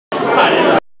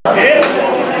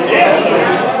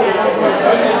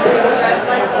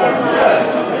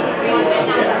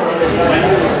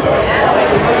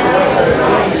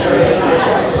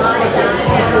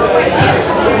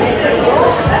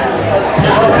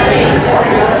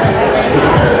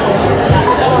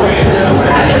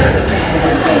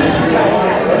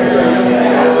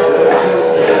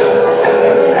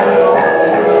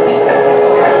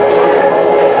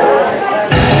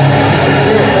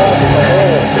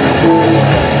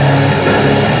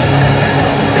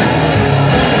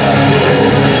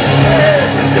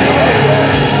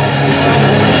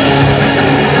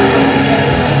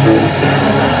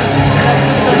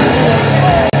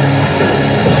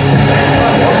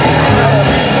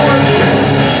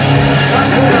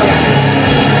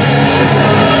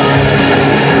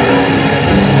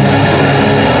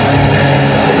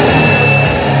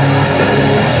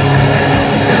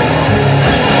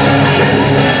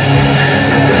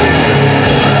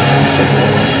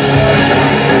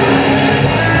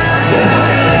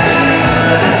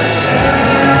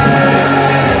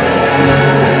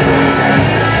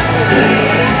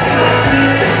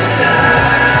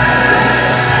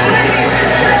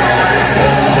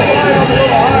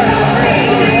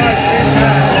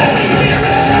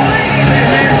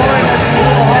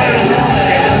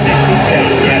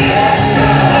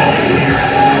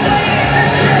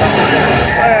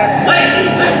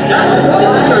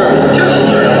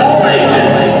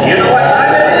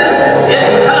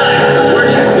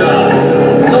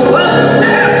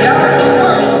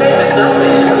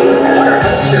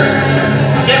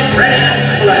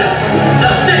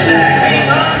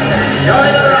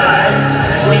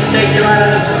we take you out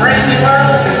of this crazy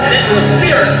world and into a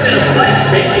spirit-filled,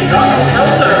 life-changing gospel show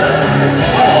service.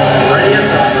 Already in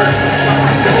progress.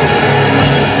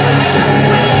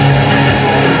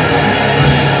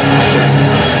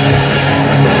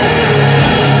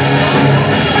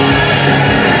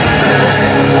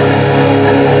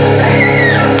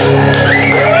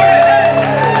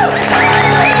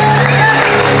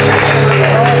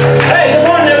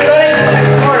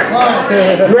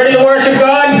 Ready to worship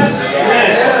God? Amen.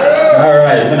 All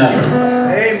right, I'm going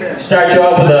to start you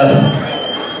off with a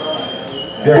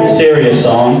very serious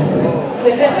song.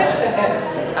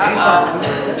 Any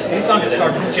song to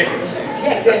start with chickens.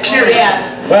 It's serious.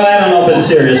 Yeah. Well, I don't know if it's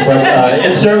serious, but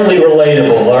it's certainly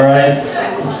relatable, all right?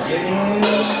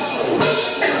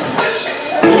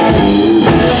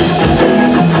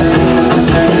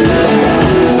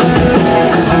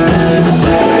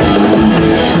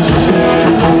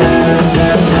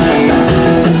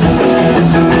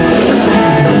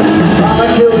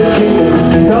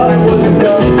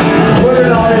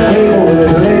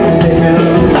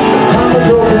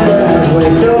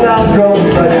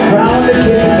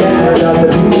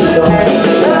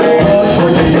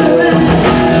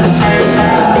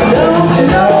 Don't you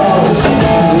know?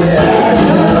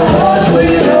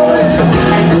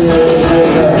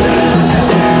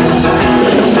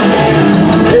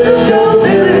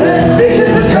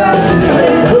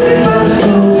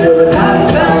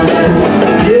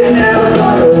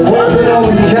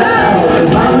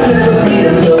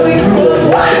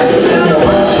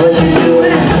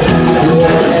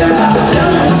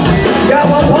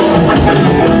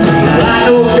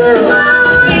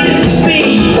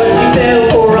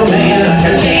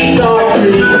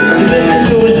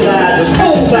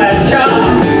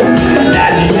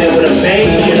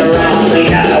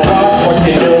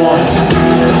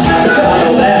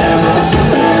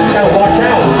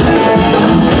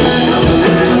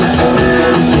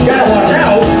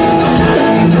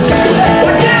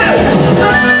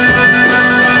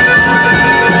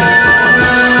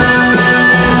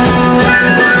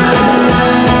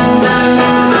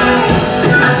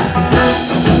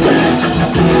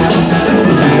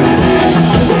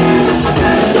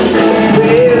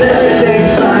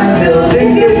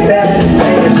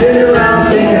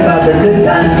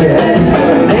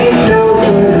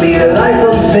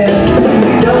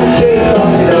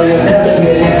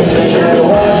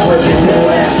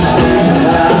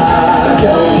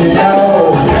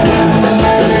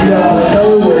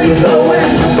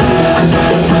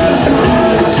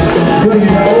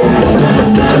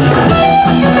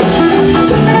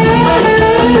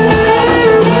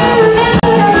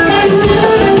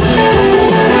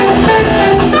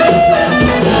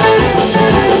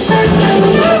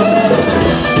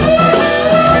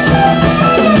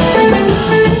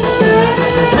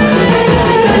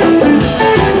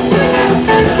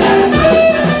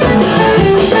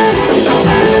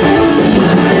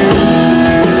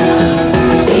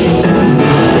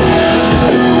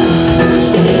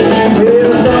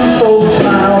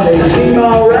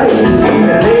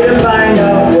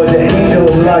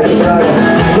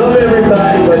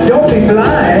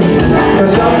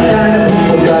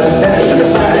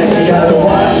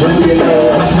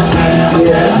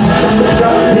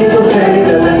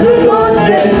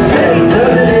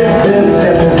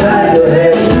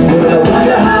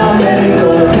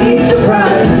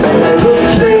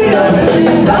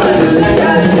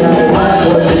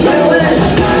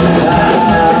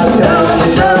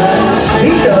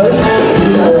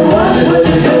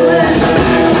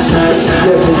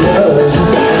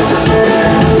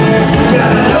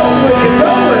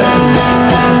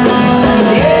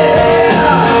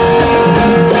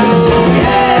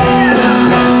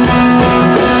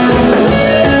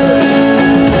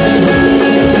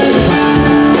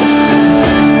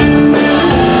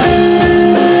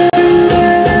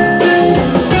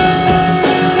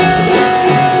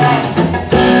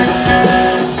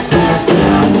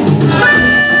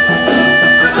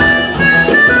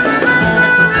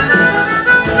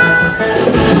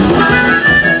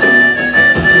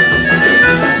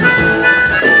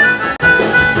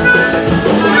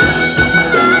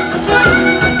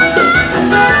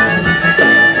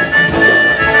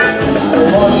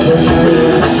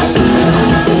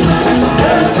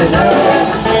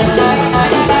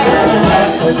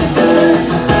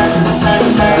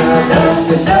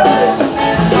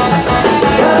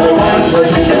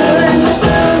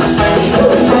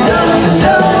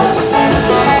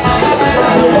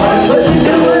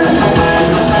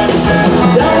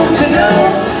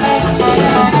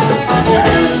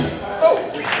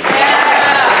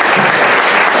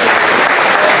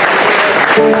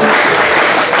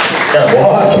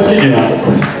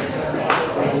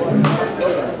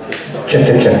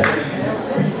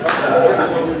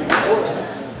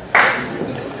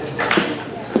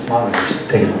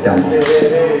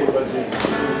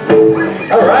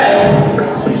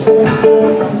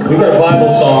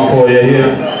 Bible song for you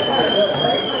here.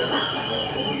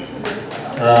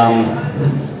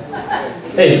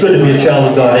 Hey, it's good to be a child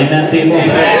of God. Amen, people?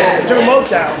 Turn them both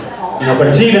down. You know, but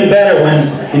it's even better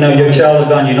when, you know, you're a child of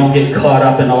God and you don't get caught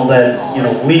up in all that, you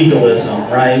know, legalism,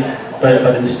 right?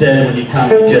 But instead, when you come,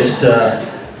 you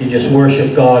just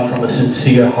worship God from a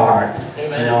sincere heart. You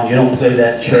know, you don't play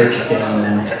that church game,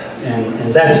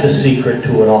 and that's the secret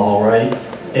to it all, right?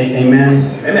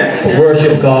 Amen? Amen. To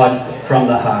worship God from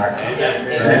the heart.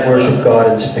 Right? Worship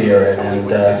God in spirit. And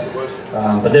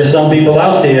but there's some people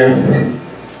out there,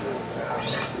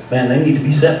 man, they need to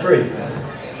be set free.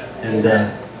 And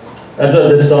that's what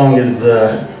this song is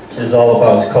all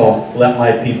about. It's called "Let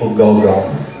My People Go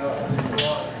Go."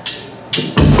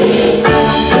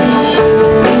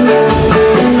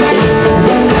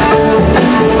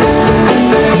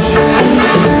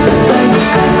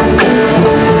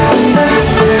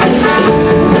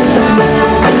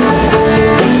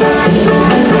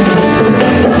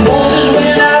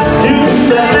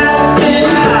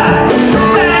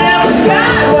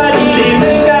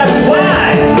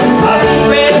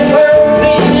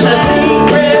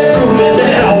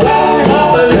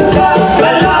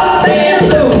 But Lord, they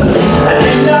do. I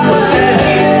think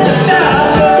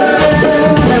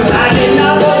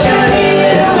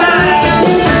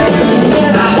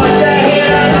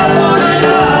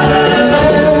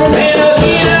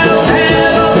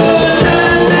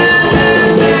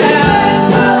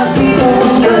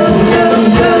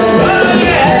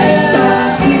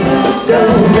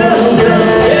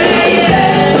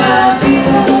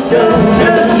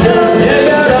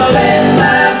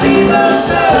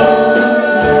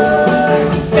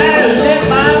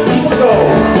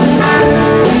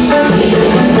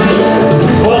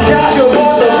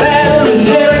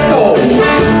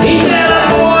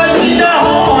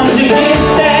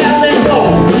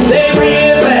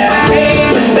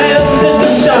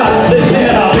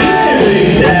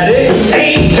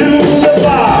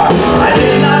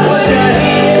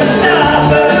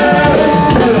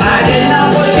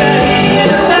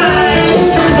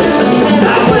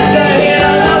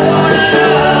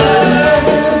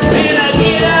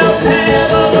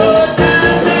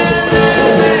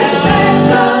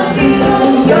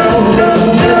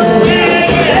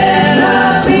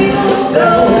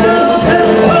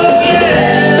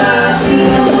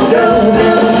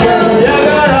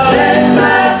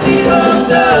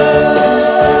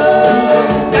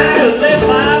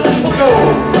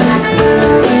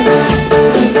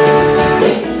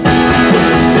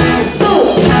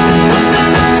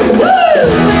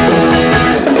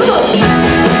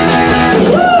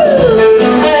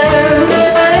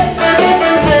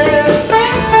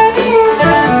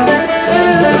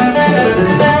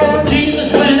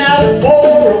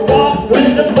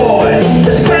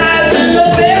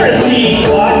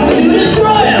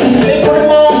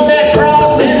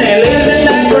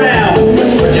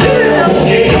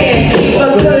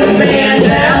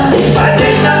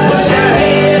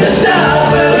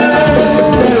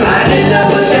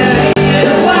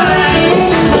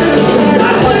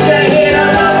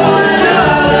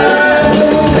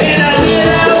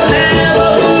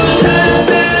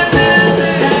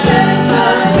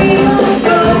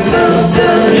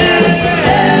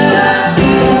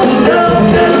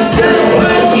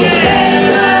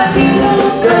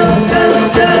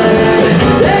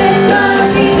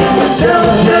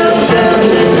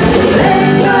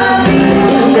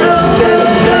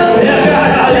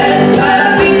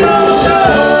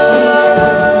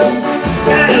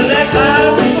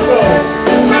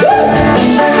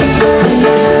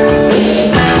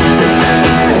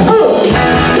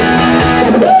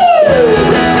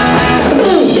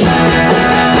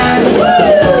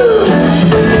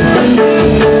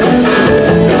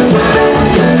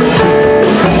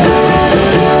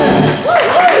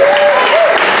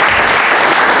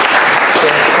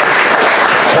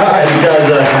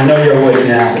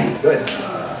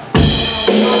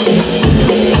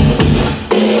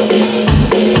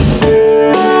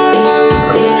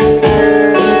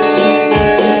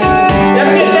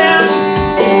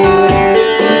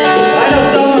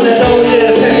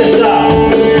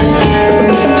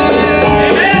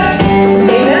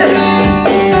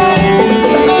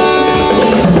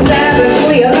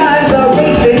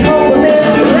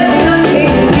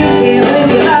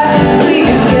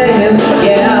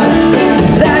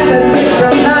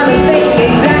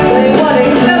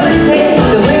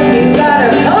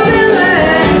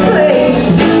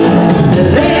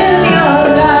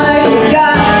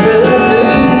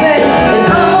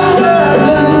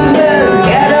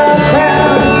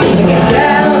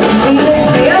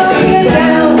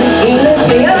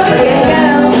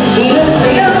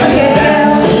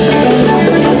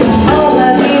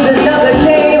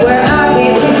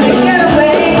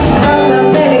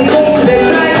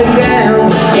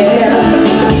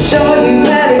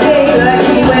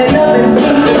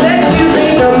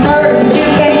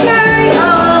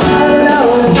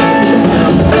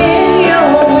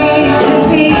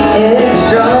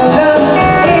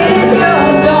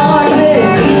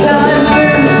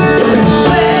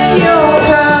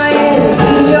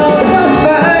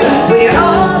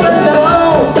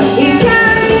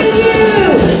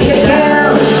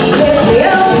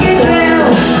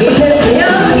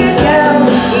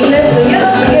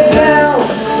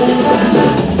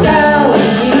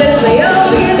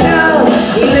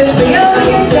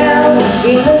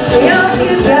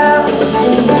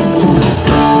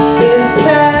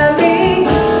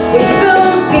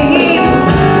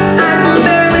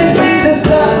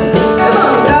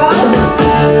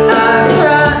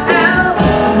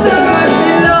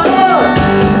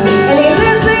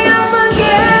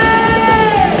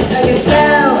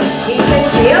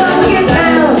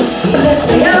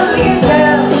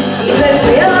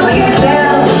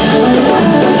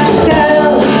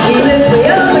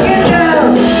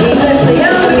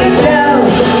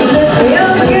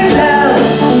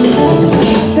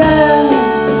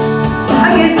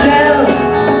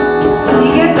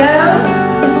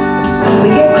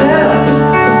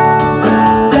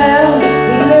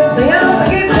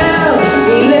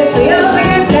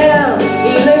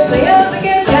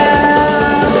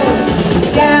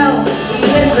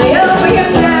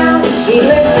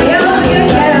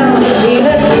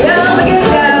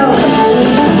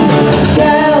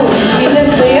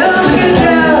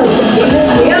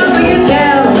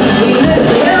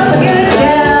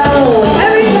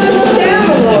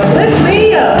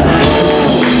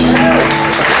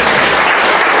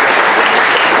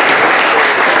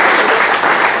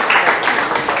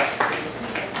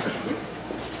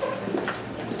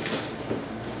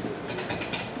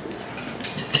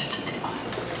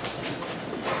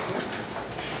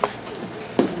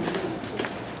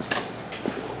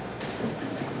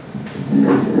Phew,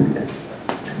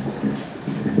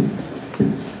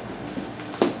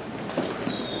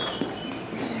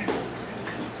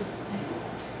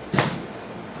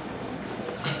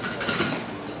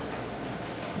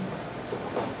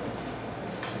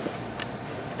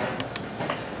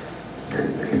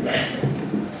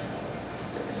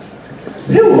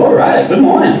 all right, good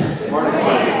morning.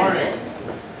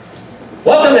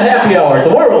 Welcome to Happy Hour at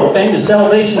the world famous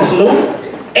Salvation Salute.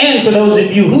 And for those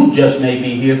of you who just may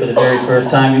be here for the very first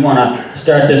time, we want to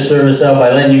start this service out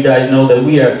by letting you guys know that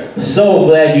we are so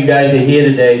glad you guys are here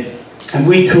today. And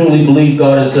we truly believe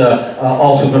God is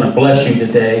also going to bless you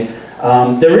today.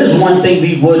 There is one thing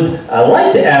we would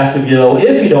like to ask of you, though,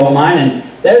 if you don't mind, and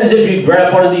that is if you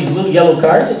grab one of these little yellow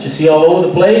cards that you see all over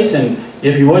the place, and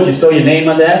if you would, just throw your name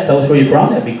on that, tell us where you're from,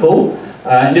 that'd be cool.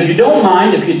 And if you don't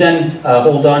mind, if you then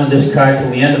hold on to this card till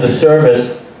the end of the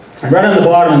service, and right on the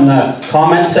bottom in the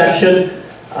comment section,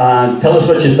 tell us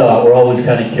what you thought. We're always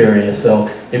kind of curious. So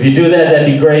if you do that, that'd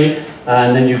be great.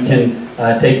 And then you can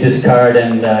take this card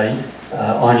and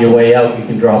on your way out, you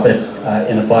can drop it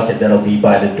in a bucket that'll be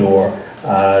by the door.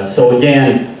 So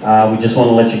again, we just want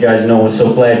to let you guys know we're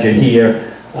so glad you're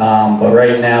here. But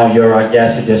right now, you're our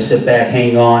guests, so just sit back,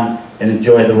 hang on, and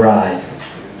enjoy the ride.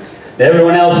 Now,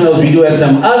 everyone else knows we do have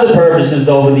some other purposes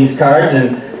though with these cards,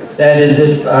 and that is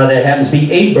if there happens to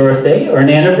be a birthday or an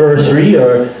anniversary,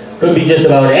 or could be just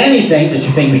about anything that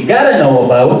you think we gotta know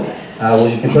about. Well,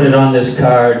 you can put it on this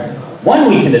card 1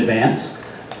 week in advance.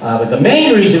 But the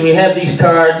main reason we have these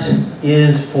cards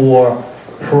is for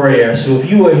prayer. So if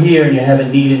you are here and you have a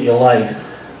need in your life,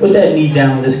 put that need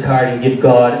down on this card and give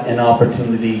God an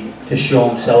opportunity to show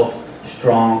himself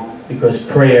strong, because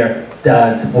prayer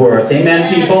does work. Amen,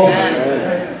 people?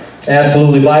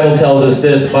 Absolutely. The Bible tells us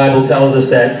this. The Bible tells us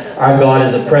that our God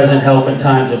is a present help in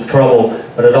times of trouble,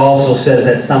 but it also says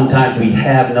that sometimes we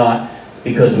have not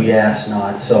because we ask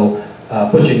not. So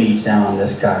put your needs down on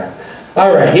this card.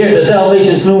 All right, here at the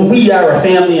Salvation Salute, we are a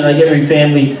family, and like every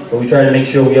family, but we try to make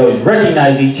sure we always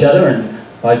recognize each other. And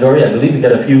by Dory, I believe we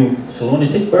got a few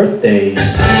Salunatic birthdays.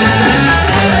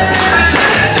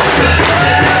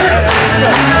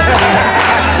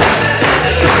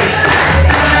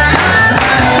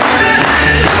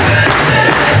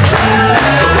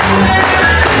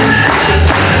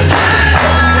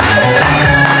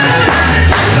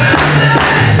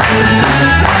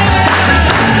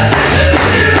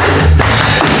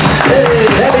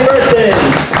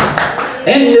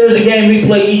 And there's a game we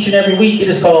play each and every week. It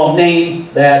is called Name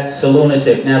That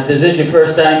Salunatic. Now, if this is your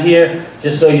first time here,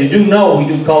 just so you do know, we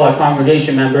do call our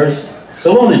congregation members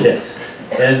Salunatics.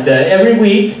 And every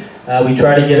week, we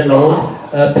try to get an old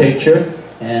picture,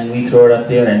 and we throw it up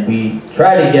there, and we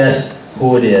try to guess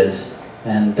who it is.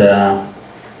 And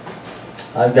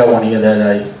I've got one here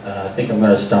that I think I'm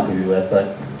going to stump you with,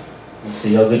 but we'll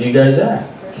see how good you guys are.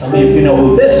 Tell me if you know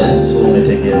who this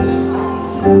Salunatic is.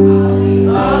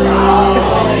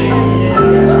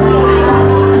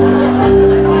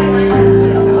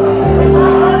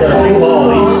 Got a few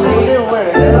Hollies.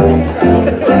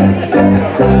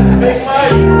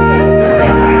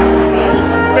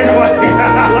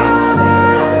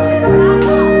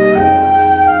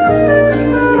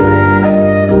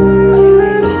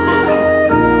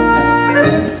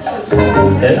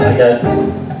 Okay, I got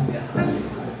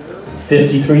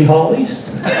 53 Hollies.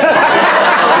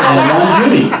 And 1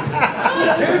 Judy.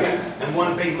 And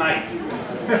 1 Big Mike.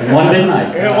 And 1 Big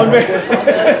Mike. Yeah, 1 big.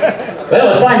 Well,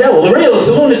 let's find out. Will the real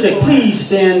Salunatic please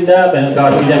stand up? And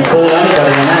gosh, we didn't fool anybody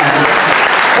on that.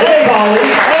 Hey, Holly.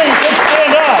 Hey, just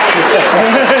stand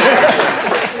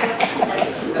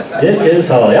up. It is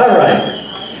Holly. All right.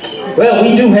 Well,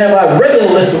 we do have our regular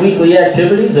list of weekly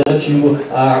activities that you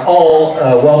are all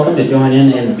welcome to join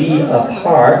in and be a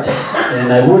part.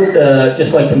 And I would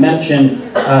just like to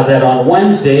mention that on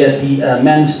Wednesday at the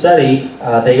men's study,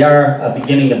 they are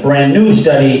beginning a brand new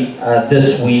study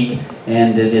this week,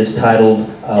 and it is titled,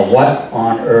 What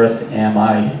on Earth Am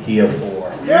I Here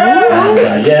For?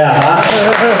 And,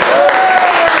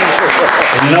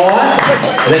 And you know what?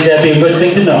 I think that'd be a good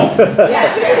thing to know.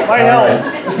 Yes. Might help.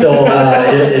 Right. So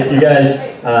if you guys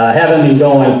haven't been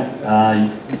going,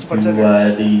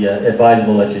 the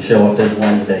advisable that you show up this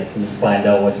Wednesday and find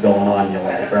out what's going on in your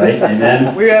life, right?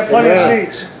 Amen? We have plenty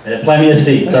of seats. Plenty of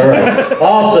seats, all right.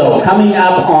 Also, coming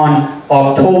up on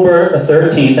October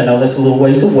 13th, I know that's a little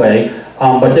ways away,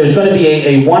 but there's going to be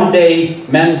a one-day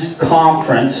men's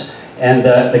conference, and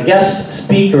the guest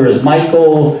speaker is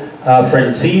Michael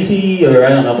Francisi, or I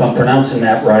don't know if I'm pronouncing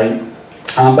that right.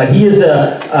 But he is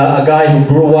a guy who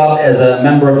grew up as a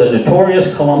member of the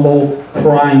notorious Colombo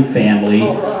crime family,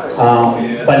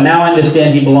 But now I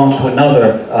understand he belonged to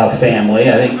another family.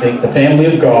 I think the family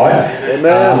of God. And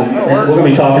we're going to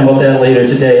be talking about that later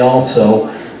today also.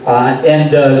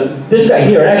 This guy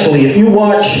here, actually, if you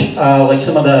watch like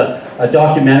some of the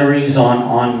documentaries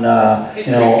on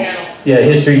you know,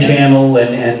 History Channel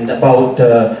and about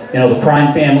you know, the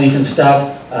crime families and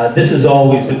stuff, this is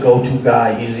always the go-to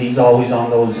guy. He's always on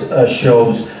those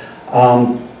shows,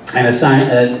 and it's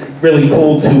really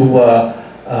cool to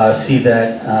see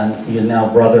that you're now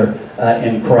brother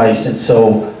in Christ, and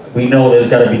so we know there's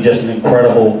got to be just an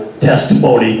incredible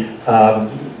testimony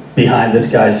behind this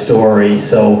guy's story.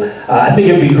 So I think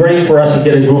it'd be great for us to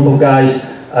get a group of guys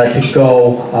to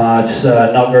go. It's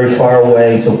not very far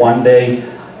away. It's a one-day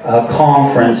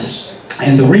conference,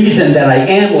 and the reason that I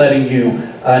am letting you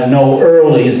know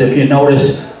early is, if you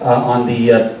notice on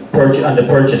the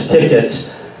purchase tickets,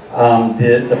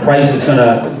 the price is going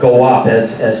to go up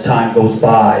as time goes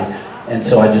by, and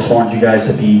so I just wanted you guys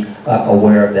to be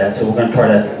aware of that. So we're going to try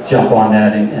to jump on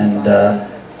that and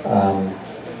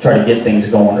try to get things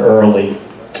going early.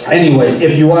 Anyways,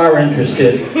 if you are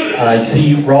interested,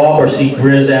 see Rob or see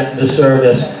Grizz after the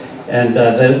service, and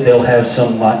they'll have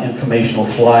some informational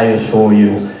flyers for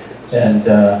you, and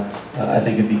I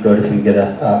think it'd be good if we can get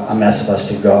a mess of us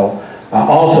to go.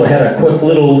 Also had a quick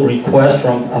little request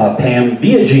from Pam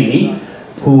Biagini,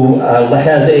 who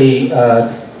has a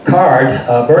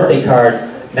birthday card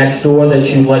next door that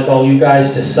she'd like all you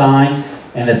guys to sign,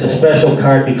 and it's a special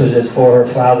card because it's for her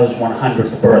father's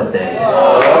 100th birthday.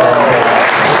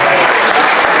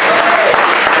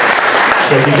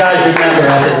 So if you guys remember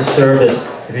after the service,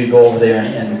 if you go over there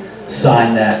and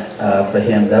sign that for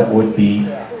him, that would be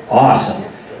awesome.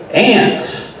 And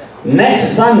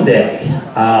next Sunday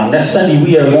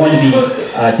we are going to be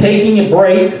taking a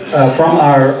break from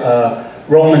our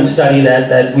Roman study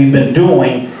that we've been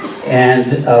doing,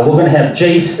 and we're going to have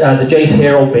Jace, the Jace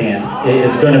Harold Band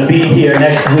is going to be here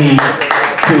next week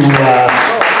to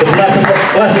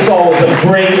bless us all with some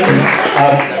great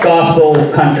gospel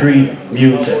country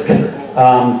music.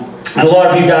 A lot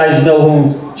of you guys know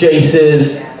who Jace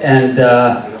is, and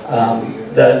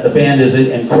the band is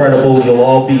incredible. You'll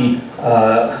all be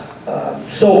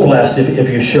so blessed if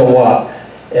you show up.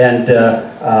 And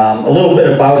a little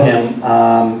bit about him.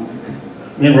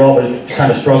 Me and Rob was kind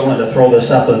of struggling to throw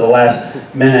this up at the last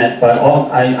minute, but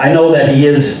I know that he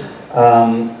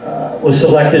was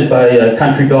selected by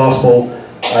Country Gospel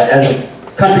as a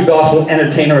Country Gospel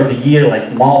Entertainer of the Year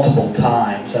like multiple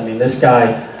times. I mean, this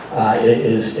guy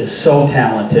is so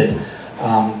talented.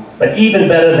 But even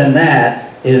better than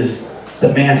that is the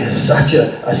man has such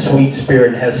a sweet spirit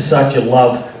and has such a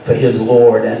love for his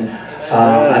Lord. And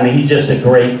I mean, he's just a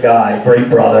great guy, great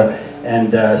brother.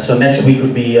 And so next week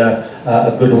would be a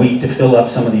good week to fill up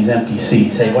some of these empty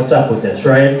seats. Hey, what's up with this,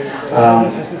 right?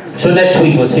 So next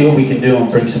week, let's see what we can do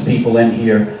and bring some people in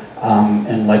here.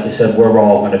 And like I said, we're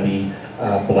all going to be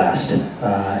blessed.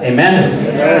 Amen?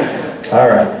 Amen. All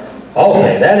right.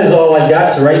 Okay, that is all I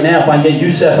got. So right now, if I can get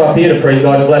Yusef up here to pray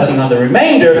God's blessing on the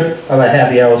remainder of our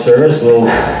happy hour service, we'll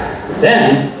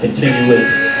then continue with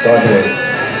God's word.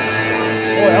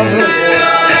 Boy, I'm really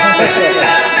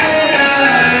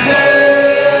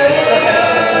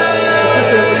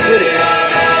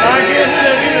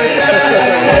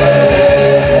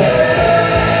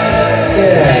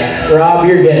Yeah, Rob,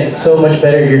 you're getting so much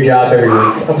better at your job every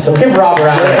week. So give Rob a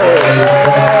round of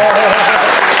applause.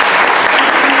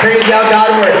 Crazy how God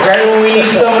works. Right when we need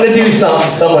someone to do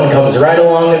something, someone comes right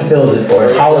along and fills it for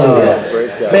us.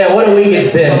 Hallelujah. Man, what a week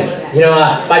it's been. You know,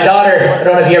 my daughter, I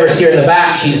don't know if you ever see her in the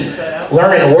back, she's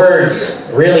learning words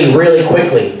really, really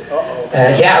quickly.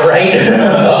 Yeah, right?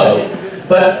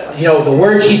 But, you know, the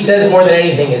word she says more than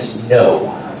anything is no.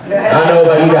 I don't know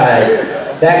about you guys.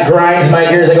 That grinds my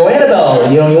gears. I go,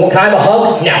 Annabelle, you know, can I have a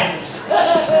hug? No.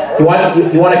 You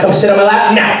want to come sit on my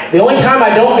lap? No. The only time I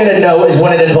don't get a no is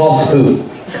when it involves food.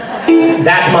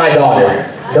 That's my daughter.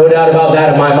 No doubt about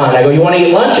that in my mind. I go, you want to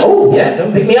eat lunch? Oh, yeah,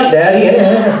 come pick me up, Daddy.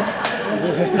 Yeah.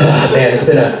 Man, it's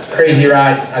been a crazy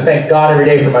ride. I thank God every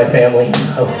day for my family.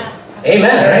 Oh.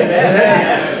 Amen, right?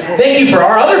 Amen. Thank you for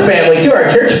our other family, too, our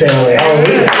church family.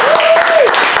 Hallelujah.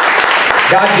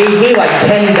 God gave me like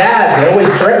 10 dads. They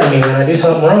always threaten me when I do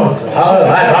something wrong. So, oh,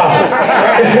 that's awesome.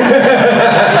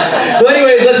 Well,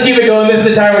 anyways, let's keep it going. This is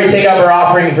the time where we take up our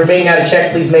offering. If you're making out a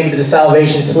check, please make it to the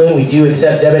Salvation Saloon. We do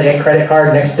accept debit and credit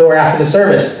card next door after the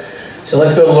service. So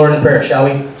let's go to the Lord in prayer, shall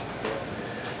we?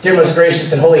 Dear most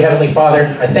gracious and holy Heavenly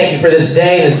Father, I thank you for this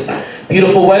day, this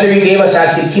beautiful weather you gave us. I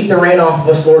ask you to keep the rain off of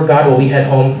us, Lord God, while we head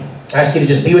home. I ask you to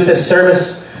just be with this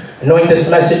service, anoint this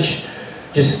message,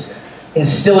 just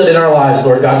instill it in our lives,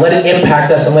 Lord God. Let it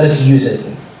impact us and let us use it.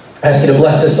 I ask you to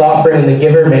bless this offering and the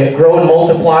giver. May it grow and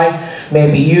multiply. May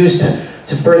it be used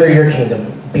to further your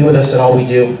kingdom. Be with us in all we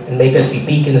do and make us be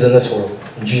beacons in this world.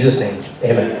 In Jesus' name,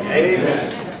 amen. Amen.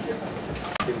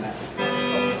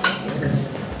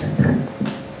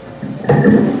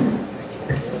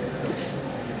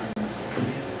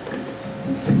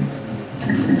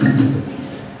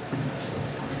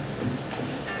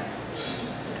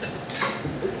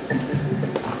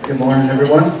 Good morning,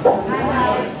 everyone.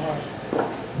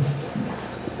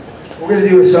 We're going to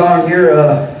do a song here. I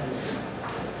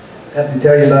have to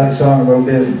tell you about the song a little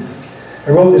bit. I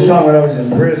wrote this song when I was in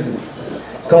prison.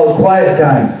 It's called Quiet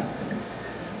Time.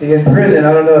 In prison,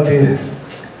 I don't know if you,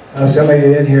 some of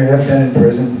you in here have been in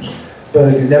prison,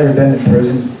 but if you've never been in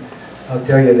prison, I'll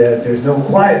tell you that there's no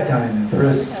quiet time in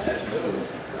prison.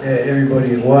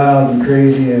 Everybody is wild and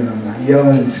crazy and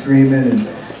yelling and screaming, and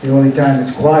the only time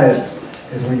it's quiet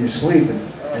is when you're sleeping,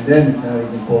 and then it's not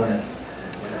even quiet.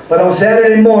 But on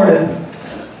Saturday morning,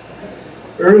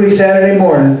 early Saturday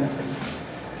morning,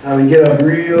 I would get up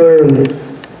real early,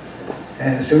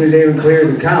 and as soon as they would clear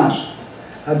the count,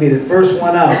 I'd be the first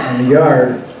one out in the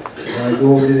yard, and I'd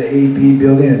go over to the AP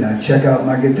building and I'd check out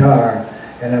my guitar,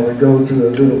 and I would go to a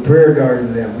little prayer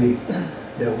garden that we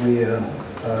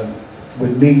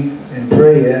would meet and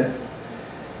pray at.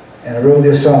 And I wrote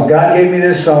this song. God gave me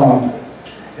this song,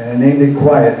 and I named it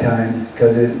Quiet Time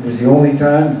because it was the only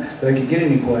time that I could get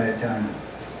any quiet time.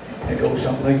 It goes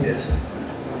something like this.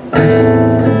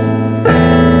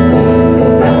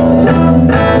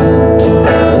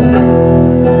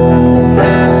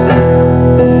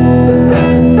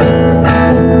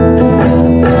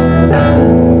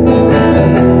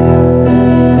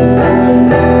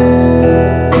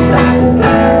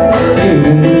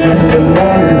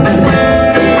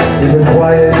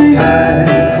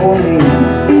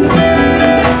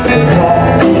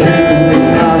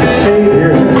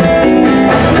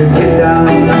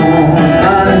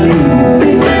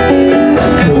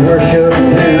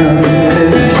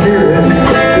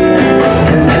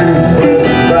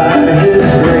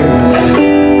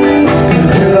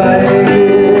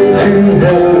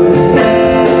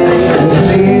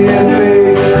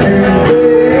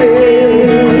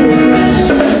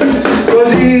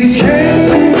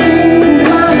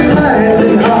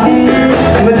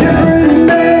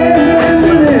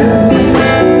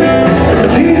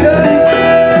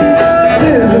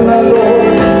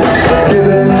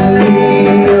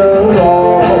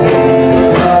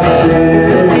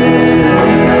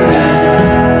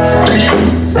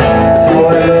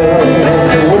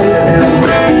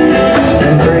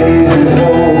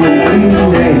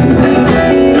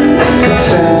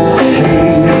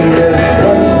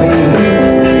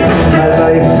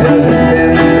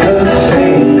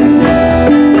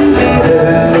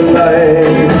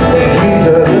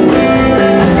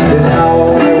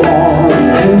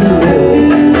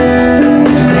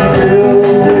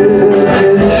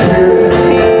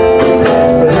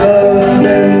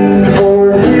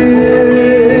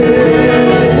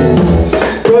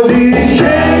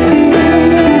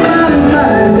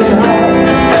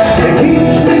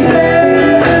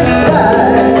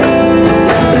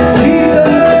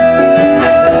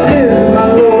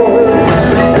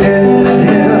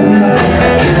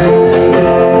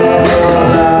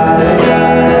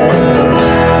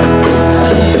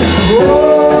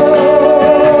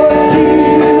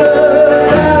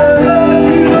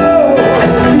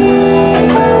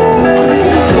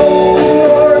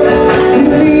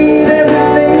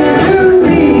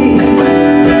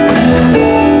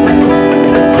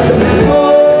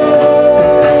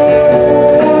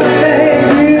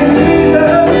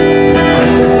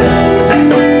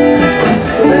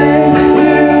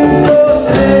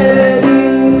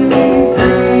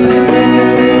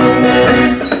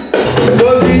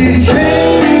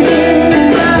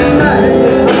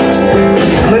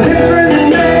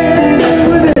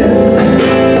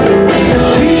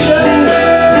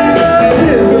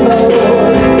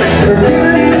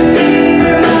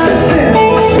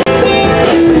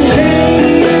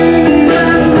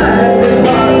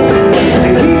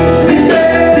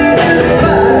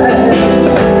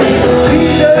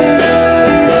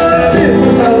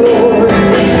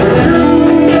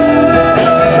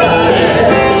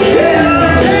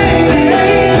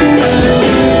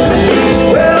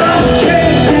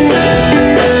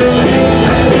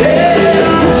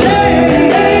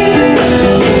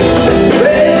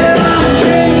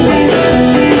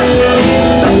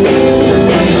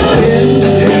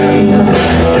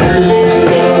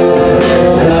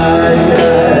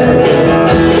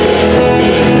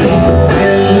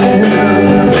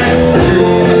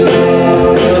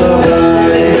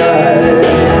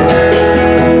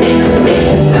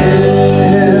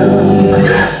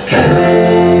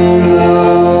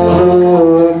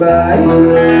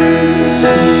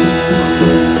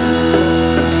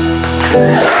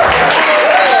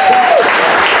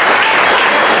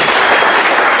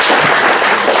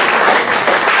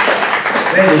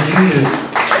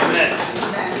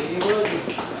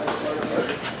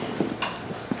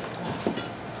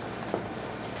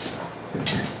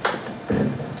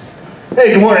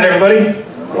 Hey, good morning, everybody.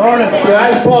 Morning. So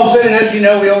as Paul said, and as you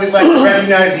know, we always like to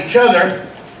recognize each other,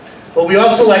 but we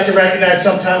also like to recognize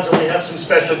sometimes when we have some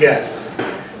special guests.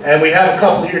 And we have a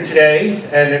couple here today,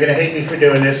 and they're going to hate me for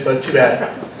doing this, but too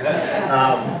bad.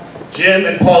 Jim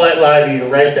and Paulette Lively, you're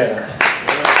right there.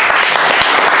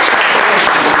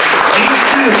 These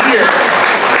two here,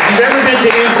 if you've ever been to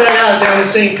Inside Out down in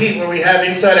St. Pete, where we have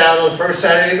Inside Out on the first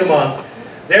Saturday of the month,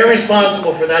 they're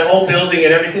responsible for that whole building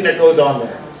and everything that goes on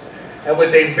there. And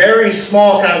with a very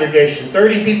small congregation,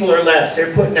 30 people or less,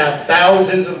 they're putting out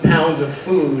thousands of pounds of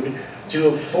food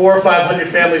to 400 or 500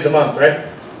 families a month, right?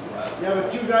 Yeah,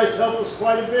 but you guys help us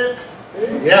quite a bit.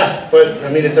 Yeah, but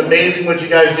I mean, it's amazing what you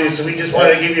guys do. So we just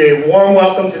wanted to give you a warm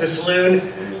welcome to the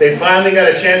saloon. They finally got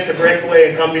a chance to break away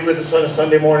and come be with us on a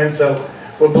Sunday morning. So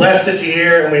we're blessed that you're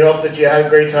here, and we hope that you had a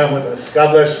great time with us.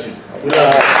 God bless you. We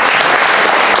love you.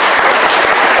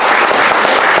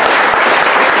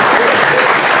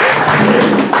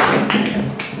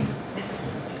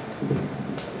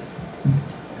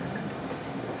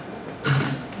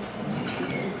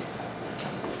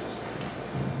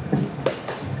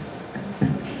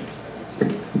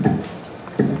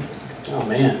 Oh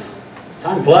man,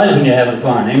 time flies when you're having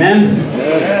fun, amen?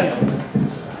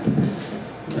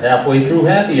 We're halfway through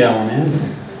happy hour,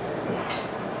 man.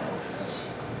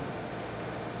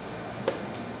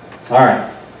 All right.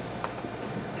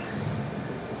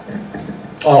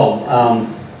 Oh,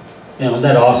 you know,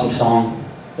 that awesome song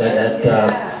that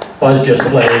Buzz just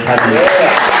played. And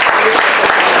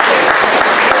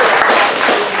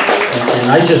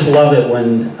I just love it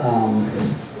when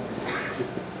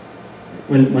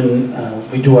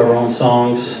we do our own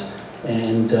songs,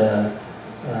 and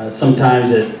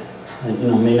sometimes it, you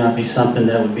know, may not be something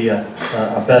that would be a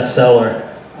bestseller,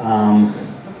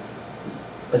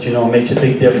 but you know, it makes a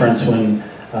big difference when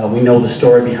we know the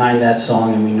story behind that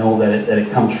song, and we know that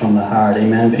it comes from the heart.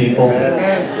 Amen, people.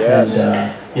 Yes.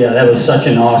 And yeah, that was such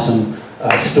an awesome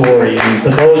story. And for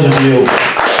those of you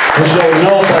who don't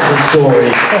know about the story,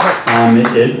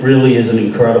 it really is an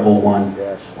incredible one.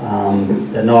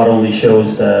 That not only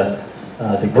shows the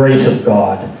grace of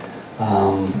God,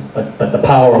 but the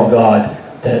power of God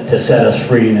to set us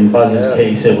free. And in Buzz's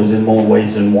case, it was in more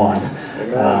ways than one,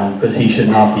 because he should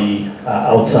not be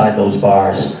outside those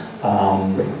bars,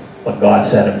 but God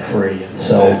set him free. And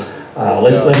so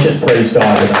let's just praise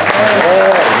God for that.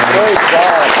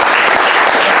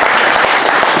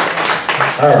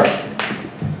 All right.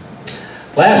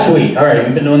 Last week, all right,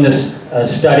 we've been doing this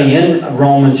study in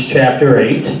Romans chapter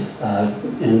 8,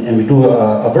 and we do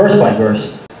a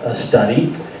verse-by-verse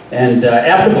study. And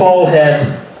after Paul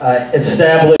had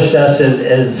established us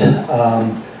as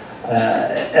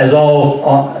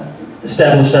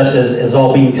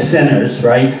all being sinners,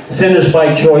 right? Sinners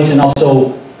by choice and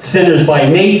also sinners by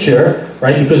nature,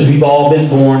 right? Because we've all been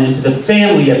born into the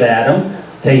family of Adam.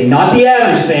 Okay, not the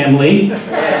Addams family,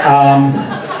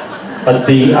 but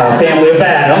the family of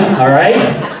Adam, all right?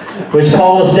 Which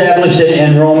Paul established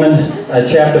in Romans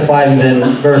chapter 5 and then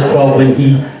verse 12 when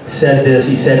he said this.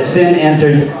 He said, sin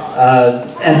entered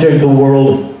the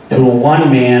world through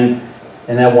one man,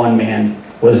 and that one man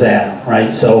was Adam,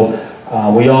 right? So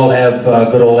we all have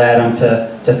good old Adam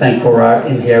to thank for our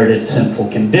inherited sinful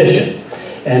condition.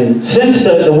 And since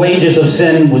the wages of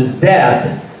sin was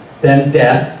death, then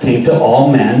death came to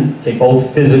all men, okay, both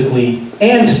physically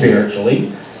and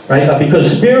spiritually. Right?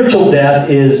 Because spiritual death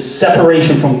is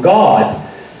separation from God.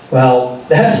 Well,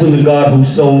 that's when the God who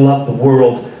so loved the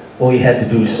world, well, he had to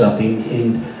do something.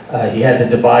 And he had to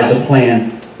devise a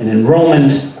plan. And in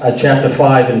Romans chapter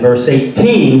 5 and verse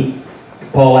 18,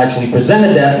 Paul actually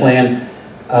presented that plan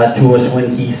to us when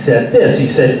he said this. He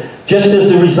said, just as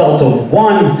the result of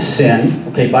one sin,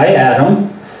 okay, by Adam,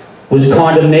 was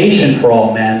condemnation for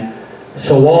all men,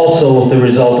 so also the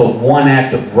result of one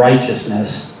act of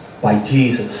righteousness by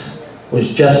Jesus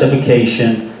was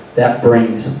justification that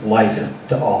brings life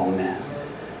to all men.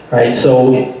 Right?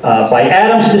 So by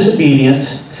Adam's disobedience,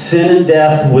 sin and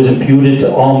death was imputed to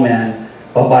all men,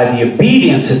 but by the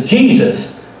obedience of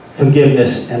Jesus,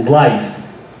 forgiveness and life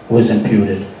was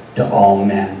imputed to all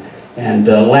men. And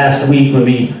last week when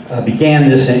we began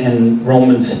this in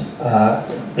Romans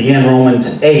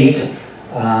 8,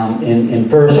 in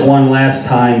verse 1 last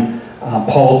time,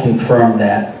 Paul confirmed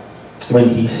that when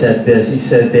he said this. He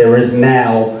said, there is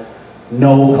now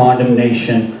no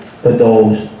condemnation for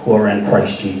those who are in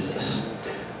Christ Jesus.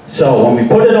 So when we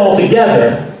put it all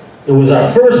together, it was our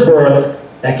first birth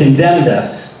that condemned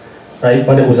us, right?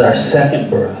 But it was our second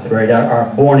birth, right? Our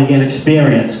born-again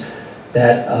experience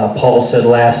that Paul said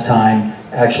last time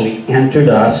actually entered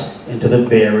us into the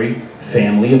very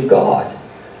family of God,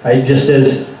 right? Just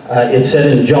as it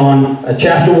said in John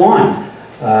chapter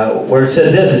 1, where it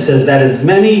said this, it says that as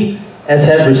many as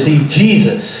have received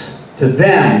Jesus, to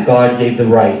them God gave the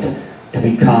right to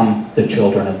become the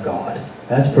children of God.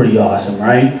 That's pretty awesome,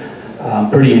 right?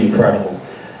 Pretty incredible.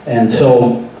 And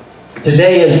so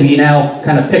today, as we now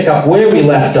kind of pick up where we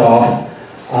left off,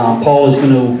 Paul is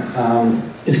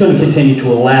going to continue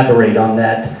to elaborate on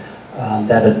that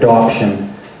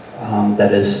adoption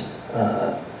that is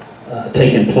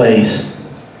taken place.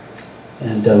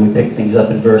 And we pick things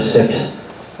up in verse 6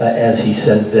 as he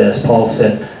says this. Paul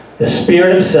said, "The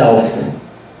Spirit himself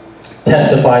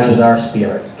testifies with our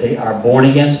spirit," okay, our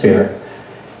born-again spirit,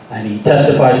 and he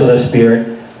testifies with our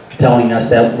spirit, telling us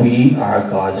that we are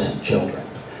God's children.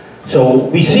 So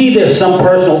we see there's some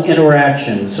personal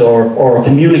interactions or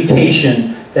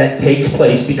communication that takes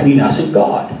place between us and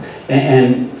God.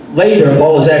 And later,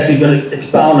 Paul is actually going to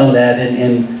expound on that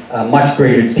in much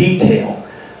greater detail.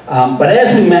 But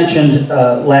as we mentioned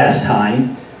last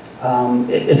time,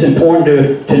 it's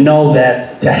important to know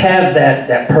that to have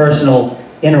that personal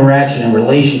interaction and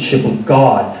relationship with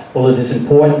God, well, it is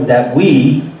important that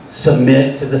we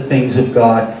submit to the things of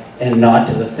God and not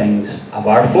to the things of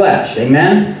our flesh.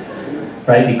 Amen?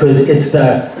 Right? Because it's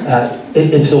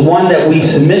the one that we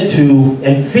submit to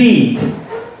and feed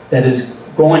that is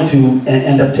going to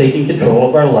end up taking control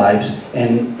of our lives,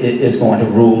 and it is going to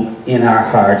rule in our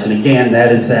hearts. And again,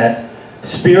 that is that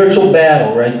spiritual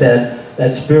battle, right?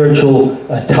 That spiritual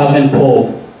tug and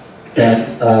pull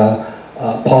that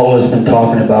Paul has been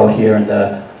talking about here in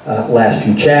the last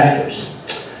few chapters.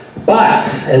 But,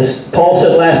 as Paul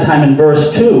said last time in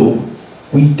verse 2,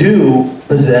 we do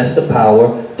possess the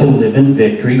power to live in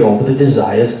victory over the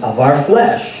desires of our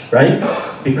flesh, right?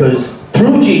 Because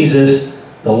through Jesus,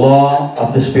 the law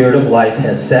of the Spirit of life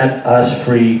has set us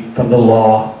free from the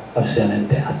law of sin and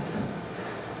death.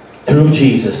 Through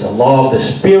Jesus, the law of the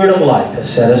Spirit of life has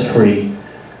set us free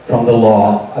from the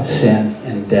law of sin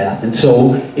and death. And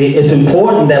so it's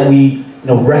important that we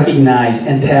recognize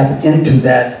and tap into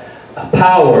that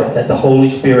power that the Holy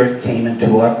Spirit came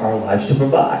into our lives to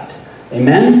provide.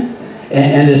 Amen?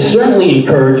 And it's certainly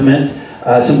encouragement,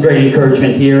 some great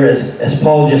encouragement here, as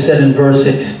Paul just said in verse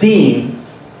 16,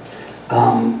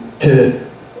 to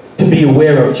be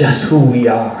aware of just who we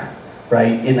are,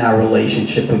 right, in our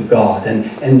relationship with God.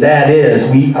 And that is,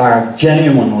 we are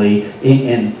genuinely,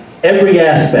 in every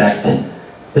aspect,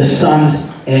 the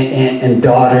sons and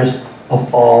daughters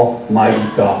of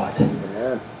Almighty God.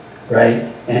 Right?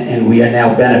 And we are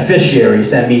now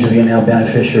beneficiaries. That means we are now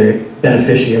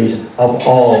beneficiaries of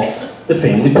all the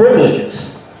family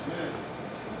privileges.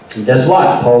 And guess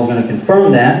what? Paul's going to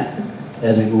confirm that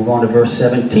as we move on to verse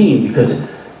 17, because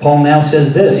Paul now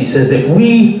says this. He says, if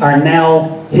we are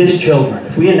now his children,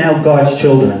 if we are now God's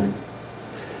children,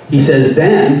 he says,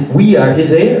 then we are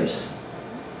his heirs.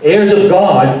 Heirs of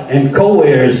God and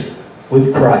co-heirs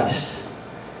with Christ.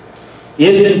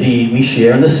 If indeed we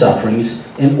share in the sufferings,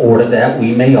 in order that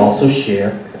we may also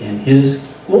share in his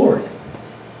glory.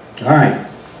 All right.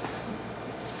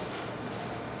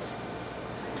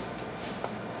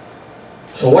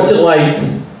 So what's it like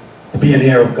to be an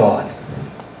heir of God?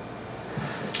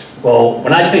 Well,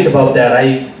 when I think about that,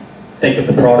 I think of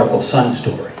the prodigal son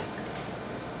story,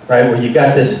 right? Where you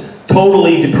got this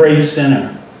totally depraved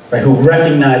sinner, right, who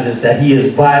recognizes that he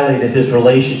has violated his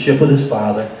relationship with his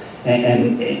father,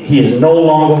 and he is no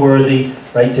longer worthy,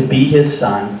 right, to be his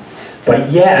son.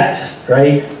 But yet,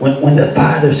 right, when the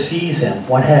father sees him,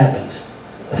 what happens?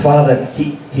 The father,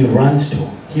 he runs to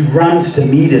him. He runs to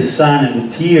meet his son, and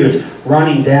with tears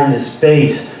running down his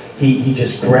face, he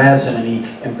just grabs him and he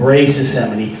embraces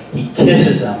him and he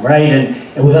kisses him, right?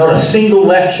 And without a single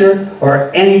lecture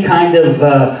or any kind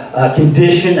of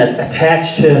condition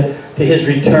attached to his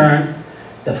return,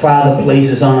 the father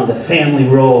places on him the family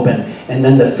robe, and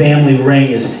then the family ring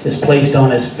is placed on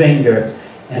his finger.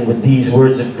 And with these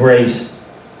words of grace,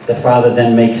 the father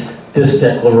then makes this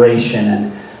declaration,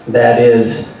 and that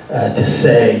is to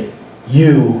say,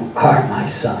 you are my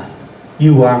son.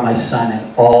 You are my son,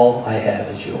 and all I have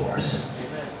is yours.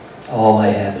 All I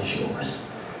have is yours.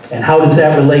 And how does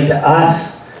that relate to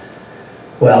us?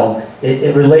 Well,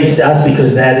 it relates to us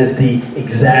because that is the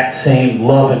exact same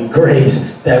love and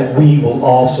grace that we will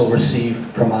also receive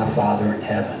from our Father in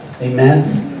heaven.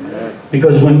 Amen?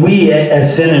 Because when we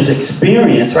as sinners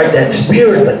experience, right, that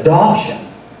spirit of adoption,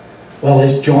 well,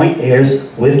 as joint heirs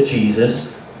with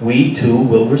Jesus, we too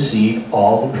will receive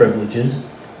all the privileges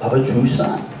of a true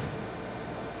son.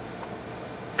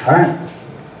 All right.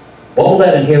 What will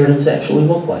that inheritance actually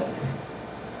look like?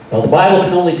 Well, the Bible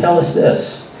can only tell us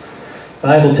this. The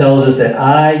Bible tells us that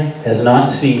eye has not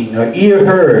seen, nor ear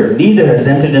heard, neither has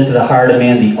entered into the heart of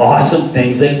man the awesome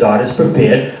things that God has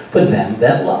prepared for them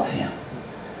that love Him.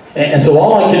 And so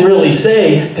all I can really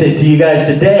say to you guys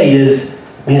today is,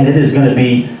 man, it is going to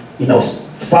be,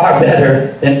 far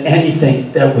better than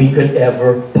anything that we could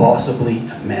ever possibly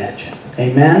imagine.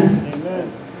 Amen?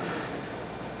 Amen.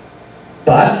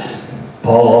 But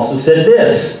Paul also said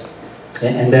this,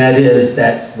 and that is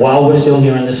that while we're still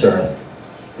here on this earth,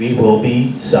 we will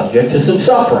be subject to some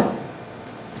suffering.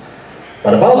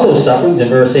 But about those sufferings, in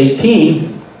verse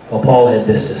 18, well, Paul had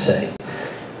this to say.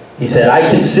 He said,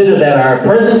 I consider that our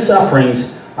present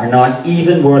sufferings are not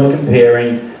even worth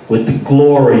comparing with the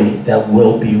glory that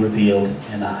will be revealed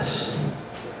in us.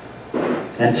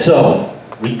 And so,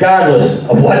 regardless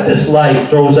of what this life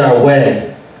throws our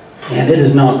way, and it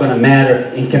is not going to matter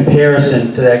in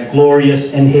comparison to that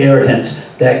glorious inheritance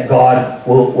that God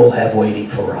will have waiting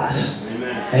for us.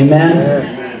 Amen. Amen?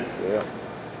 Amen. Yeah.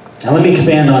 Now let me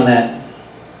expand on that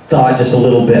thought just a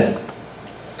little bit.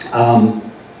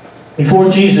 Before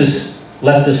Jesus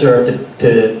left this earth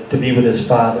to be with His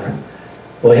Father,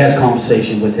 well, He had a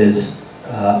conversation with His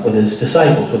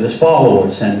disciples, with His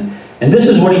followers, and this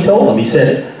is what He told them. He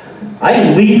said, I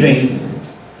am leaving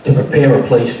to prepare a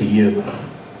place for you.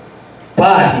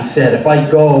 But, He said, if I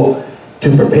go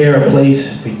to prepare a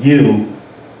place for you,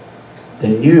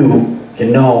 then you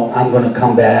can know I'm going to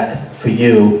come back for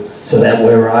you so that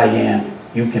where I am,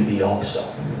 you can be also.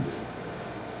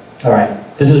 All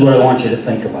right, this is what I want you to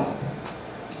think about.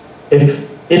 If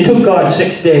it took God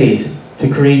 6 days to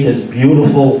create this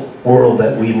beautiful world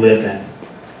that we live in,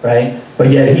 right? But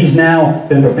yet He's now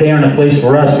been preparing a place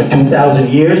for us for 2,000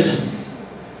 years.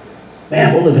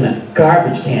 Man, we're living in a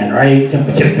garbage can, right?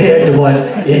 Compared to what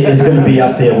is going to be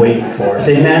up there waiting for us.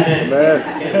 Amen?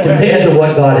 Amen. Compared to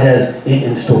what God has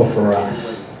in store for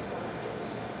us.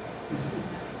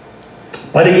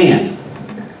 But again,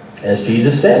 as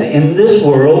Jesus said, in this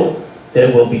world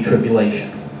there will be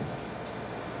tribulation.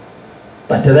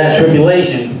 But to that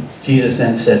tribulation, Jesus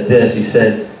then said this. He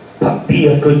said, but be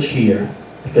of good cheer,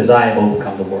 because I have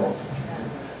overcome the world.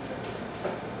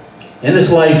 In this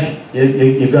life,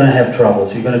 you're going to have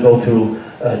troubles. You're going to go through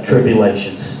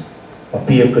tribulations. But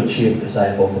be of good cheer, because I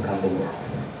have overcome the world.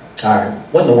 All right,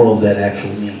 what in the world does that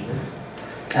actually mean?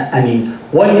 I mean,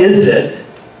 what is it,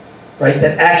 right,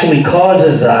 that actually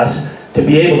causes us to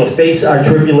be able to face our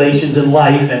tribulations in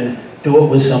life and do it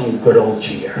with some good old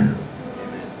cheer?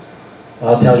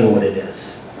 Well, I'll tell you what it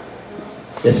is.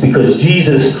 It's because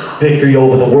Jesus' victory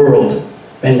over the world,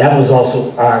 and that was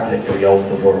also our victory over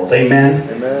the world. Amen?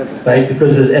 Amen. Right?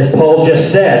 Because as Paul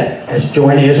just said, as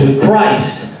joint heirs with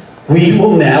Christ, we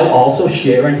will now also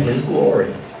share in His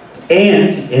glory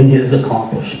and in His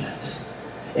accomplishments.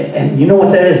 And you know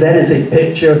what that is? That is a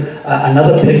picture,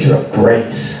 another picture of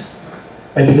grace.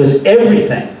 Right? Because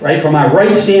everything, right, from our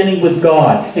right standing with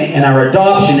God and our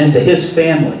adoption into His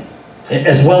family,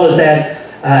 as well as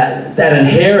that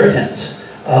inheritance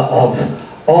of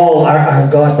all our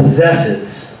God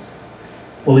possesses,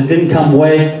 well, it didn't come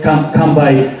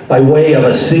by way of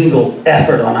a single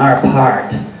effort on our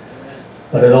part,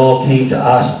 but it all came to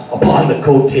us upon the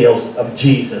coattails of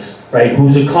Jesus, right,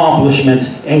 whose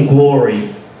accomplishments and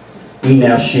glory we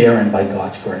now share in by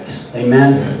God's grace.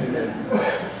 Amen?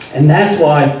 And that's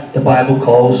why the Bible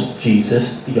calls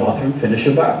Jesus the author and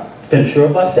finisher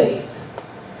of our faith.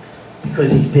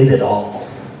 Because He did it all.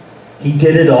 He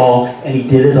did it all, and He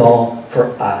did it all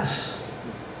for us.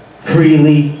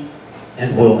 Freely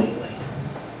and willingly.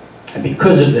 And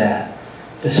because of that,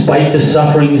 despite the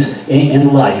sufferings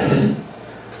in life,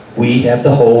 we have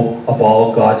the hope of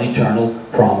all God's eternal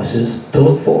promises to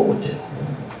look forward to.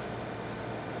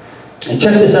 And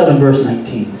check this out in verse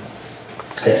 19.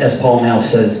 As Paul now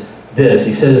says this,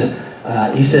 he says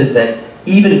that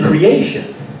even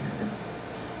creation,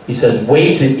 he says,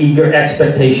 waits in eager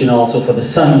expectation also for the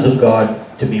sons of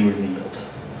God to be revealed.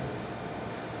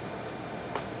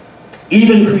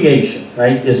 Even creation,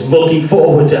 right, is looking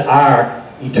forward to our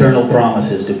eternal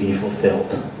promises to be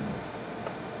fulfilled.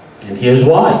 And here's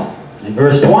why. In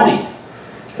verse 20,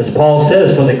 because Paul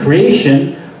says, for the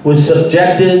creation was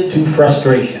subjected to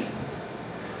frustration,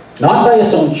 not by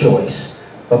its own choice,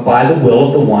 but by the will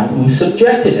of the one who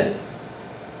subjected it.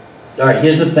 All right,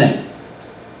 here's the thing.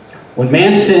 When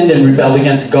man sinned and rebelled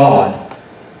against God,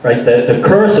 right, the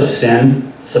curse of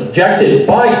sin, subjected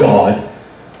by God,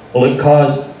 well, it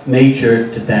caused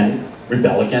nature to then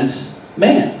rebel against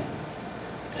man.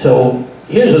 So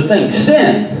here's the thing.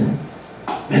 Sin,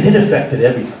 man, it affected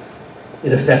everything.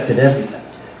 It affected everything,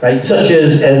 right? Such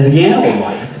as the animal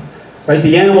life, right?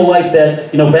 The animal life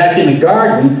that, back in the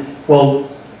garden, well,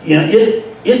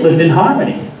 it lived in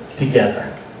harmony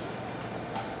together.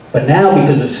 But now,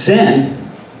 because of sin,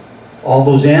 all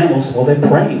those animals, well, they're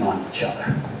preying on each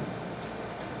other.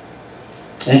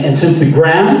 And since the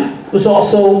ground was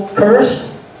also cursed,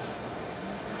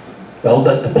 well,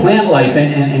 the plant life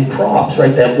and crops,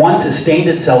 right, that once sustained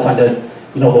itself under,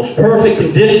 those perfect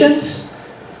conditions,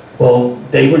 well,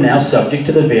 they were now subject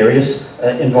to the various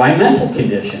environmental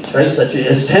conditions, right, such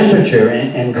as temperature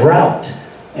and drought.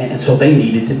 And so they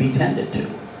needed to be tended to.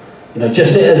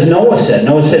 Just as Noah said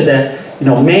that,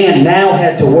 man now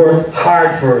had to work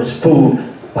hard for his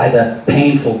food by the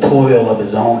painful toil of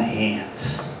his own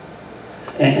hands.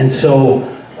 And so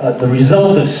the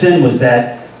result of sin was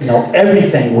that,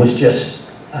 everything was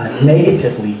just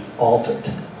negatively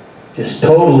altered. Just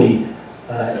totally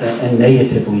and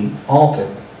negatively altered.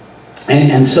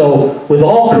 And so with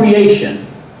all creation,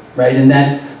 right, in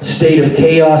that state of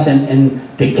chaos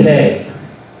and decay,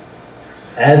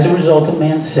 as a result of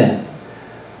man's sin,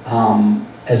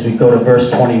 as we go to verse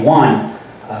 21,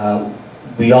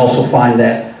 we also find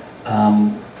that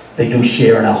they do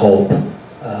share in a hope.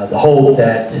 The hope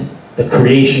that the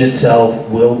creation itself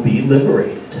will be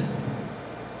liberated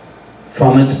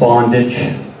from its bondage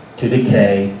to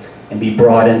decay and be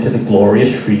brought into the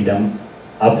glorious freedom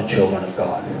of the children of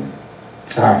God.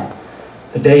 All right.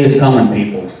 The day is coming,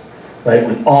 people, right,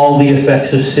 when all the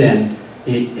effects of sin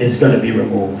is going to be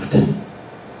removed,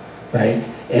 right?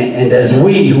 And as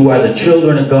we, who are the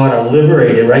children of God, are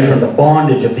liberated, right, from the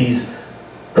bondage of these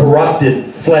corrupted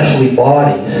fleshly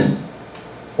bodies,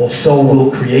 well, so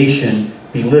will creation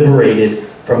be liberated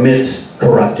from its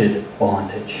corrupted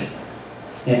bondage.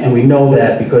 And we know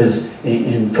that because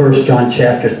in 1 John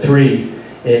chapter 3,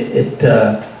 it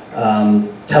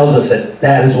tells us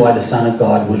that is why the Son of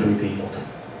God was revealed.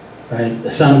 Right?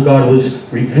 The Son of God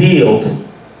was revealed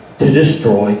to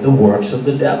destroy the works of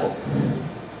the devil.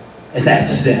 And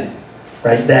that's sin.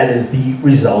 Right? That is the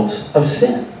results of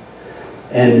sin.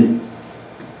 And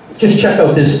just check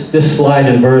out this slide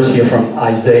and verse here from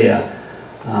Isaiah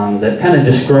that kind of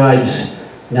describes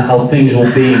how things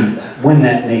will be when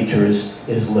that nature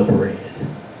is liberated.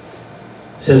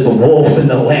 It says the wolf and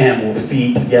the lamb will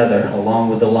feed together along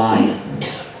with the lion,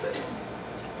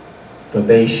 for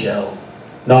they shall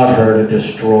not hurt or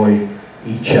destroy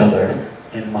each other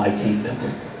in my kingdom.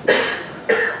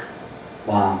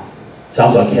 Wow.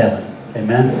 Sounds like heaven.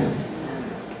 Amen?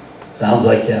 Sounds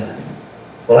like heaven.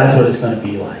 Well, that's what it's going to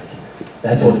be like.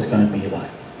 That's what it's going to be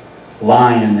like.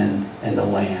 Lion and the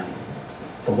lamb.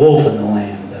 The wolf and the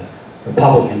lamb. The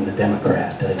Republican, the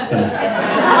Democrat. It's going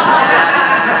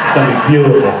to be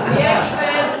beautiful.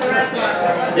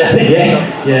 Yeah,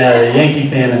 the Yankee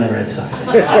fan and the Red Sox.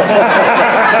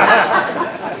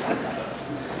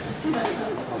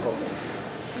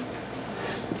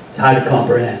 It's hard to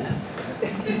comprehend.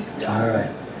 All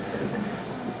right.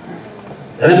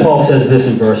 And then Paul says this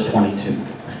in verse 22.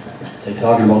 They're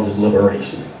talking about his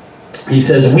liberation. He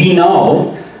says, we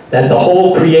know that the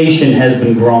whole creation has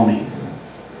been groaning,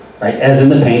 right, as in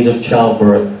the pains of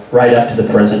childbirth, right up to the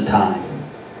present time.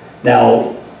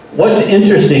 Now, what's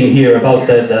interesting here about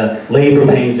the labor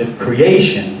pains of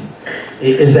creation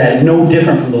is that no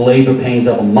different from the labor pains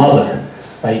of a mother,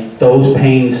 right, those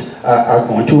pains are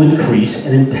going to increase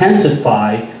and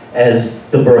intensify as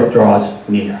the birth draws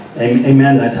near.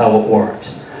 Amen? That's how it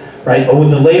works. Right? But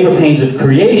with the labor pains of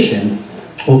creation,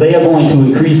 well, they are going to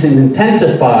increase and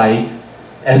intensify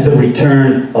as the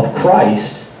return of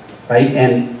Christ, right,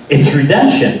 and its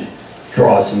redemption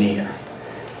draws near.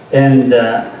 And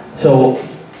so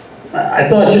I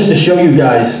thought just to show you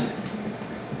guys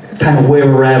kind of where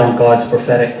we're at on God's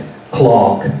prophetic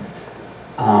clock.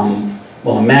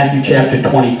 Well, in Matthew chapter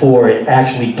 24, it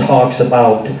actually talks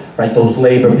about, right, those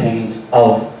labor pains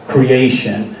of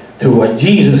creation through what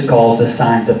Jesus calls the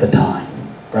signs of the time,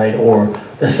 right, or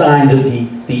the signs of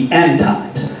the end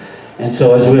times. And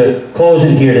so as we're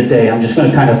closing here today, I'm just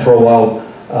going to kind of throw out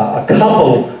a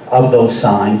couple of those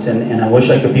signs, and I wish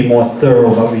I could be more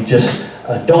thorough, but we just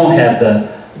don't have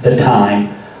the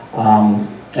time.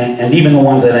 And even the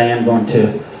ones that I am going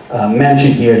to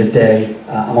mention here today,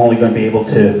 I'm only going to be able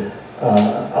to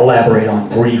elaborate on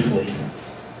briefly.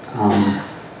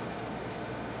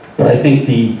 But I think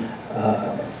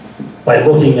by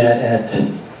looking at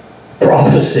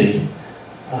prophecy,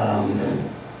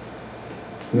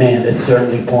 man, it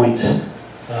certainly points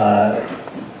to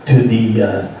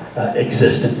the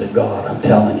existence of God. I'm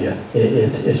telling you,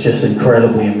 it's just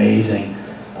incredibly amazing,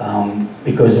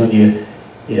 because when you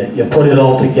put it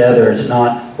all together, it's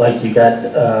not like you got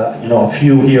a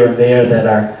few here and there that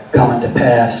are coming to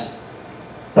pass,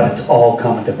 but it's all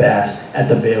coming to pass at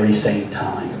the very same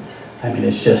time. I mean,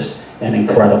 it's just an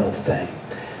incredible thing.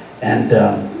 And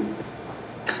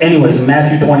anyways, in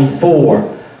Matthew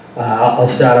 24, I'll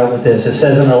start out with this. It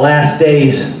says in the last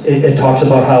days, it talks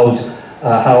about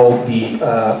how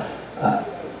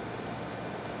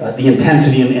the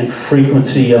intensity and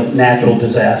frequency of natural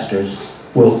disasters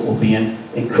will be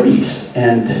increased.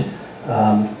 And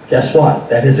guess what?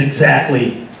 That is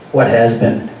exactly what has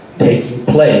been taking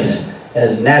place,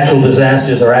 as natural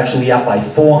disasters are actually up by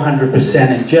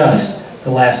 400% in just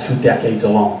the last 2 decades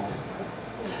alone.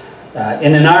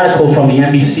 In an article from the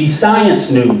NBC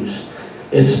Science News,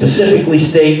 it specifically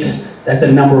states that the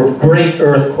number of great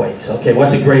earthquakes, okay,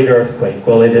 what's a great earthquake?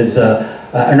 Well, it is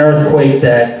an earthquake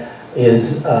that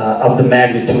is of the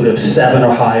magnitude of 7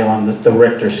 or higher on the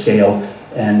Richter scale.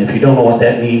 And if you don't know what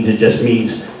that means, it just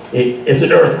means it's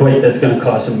an earthquake that's going to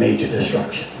cause some major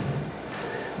destruction.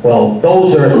 Well,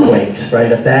 those earthquakes,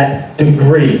 right, of that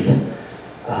degree,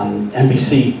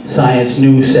 NBC Science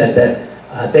News said that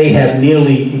they have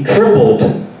nearly tripled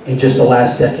in just the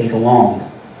last decade alone,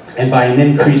 and by an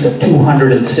increase of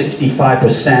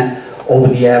 265% over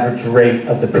the average rate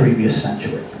of the previous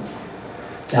century.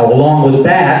 Now, along with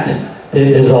that,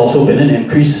 there's also been an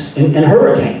increase in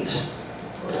hurricanes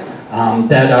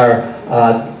that are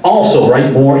also,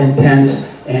 right, more intense,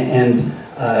 and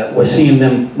we're seeing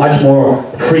them much more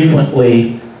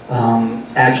frequently,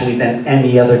 actually, than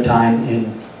any other time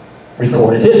in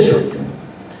recorded history.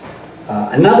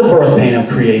 Another birth pain of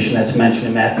creation that's mentioned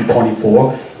in Matthew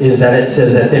 24 is that it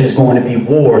says that there's going to be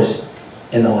wars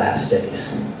in the last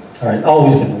days. All right,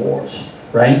 always been wars,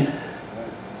 right?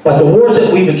 But the wars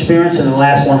that we've experienced in the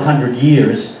last 100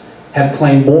 years have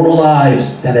claimed more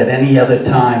lives than at any other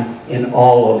time in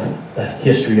all of the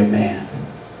history of man.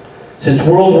 Since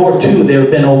World War II, there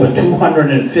have been over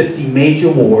 250 major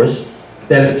wars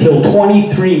that have killed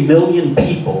 23 million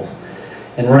people.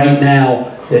 And right now,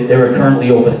 there are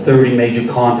currently over 30 major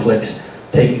conflicts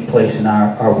taking place in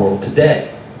our world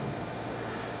today.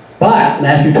 But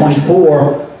Matthew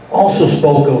 24 also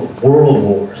spoke of world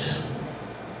wars,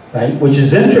 right? Which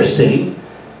is interesting,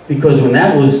 because when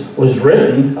that was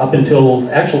written, up until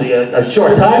actually a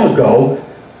short time ago,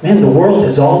 man, the world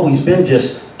has always been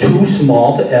just too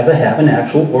small to ever have an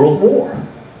actual world war.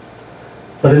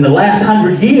 But in the last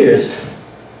 100 years,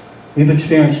 we've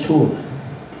experienced 2 of them.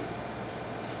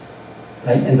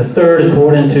 Right? And the third,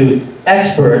 according to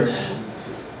experts,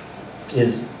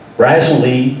 is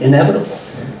rationally inevitable.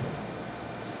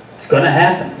 It's going to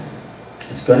happen.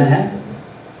 It's going to happen.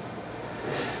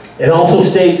 It also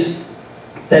states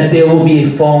that there will be a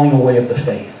falling away of the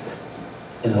faith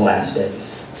in the last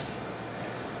days.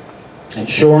 And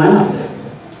sure enough,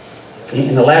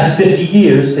 in the last 50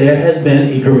 years, there has been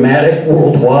a dramatic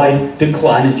worldwide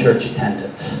decline in church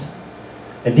attendance.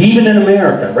 And even in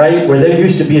America, right, where there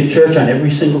used to be a church on every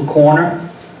single corner,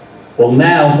 well,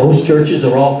 now those churches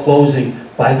are all closing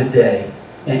by the day.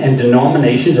 And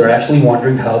denominations are actually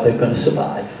wondering how they're going to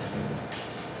survive.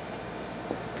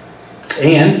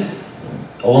 And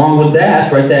along with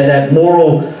that, right, that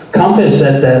moral compass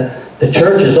that the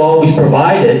church has always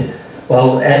provided,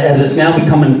 well, as it's now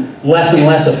becoming less and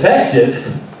less effective,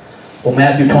 well,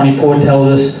 Matthew 24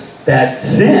 tells us that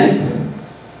sin,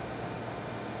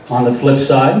 on the flip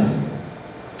side,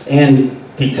 and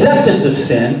the acceptance of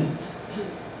sin,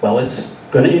 well, it's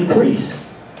going to increase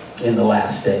in the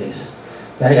last days.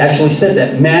 I actually said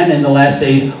that men in the last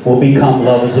days will become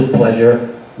lovers of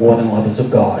pleasure more than lovers of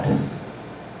God.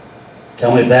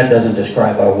 Tell me if that doesn't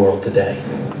describe our world today.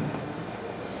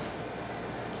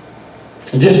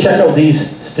 And just check out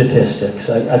these statistics.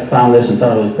 I found this and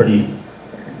thought it was pretty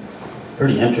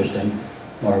interesting,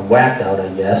 or whacked out, I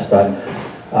guess, but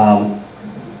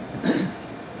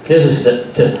here's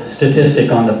a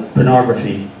statistic on the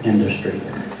pornography industry.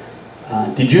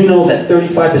 Did you know that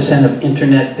 35% of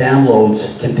internet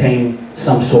downloads contain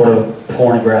some sort of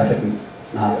pornographic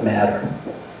matter?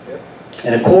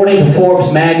 And according to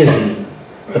Forbes magazine,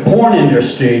 the porn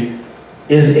industry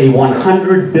is a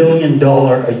 $100 billion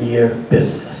a year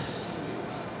business.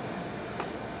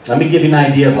 Let me give you an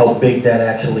idea of how big that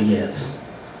actually is.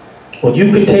 Well,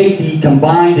 you could take the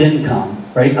combined income,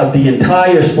 right, of the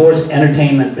entire sports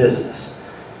entertainment business.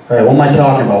 All right, what am I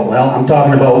talking about? Well, I'm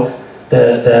talking about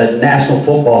the National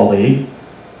Football League,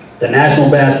 the National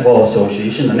Basketball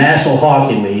Association, the National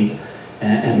Hockey League,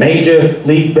 and Major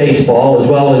League Baseball, as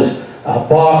well as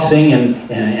boxing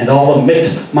and all the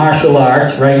mixed martial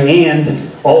arts, right,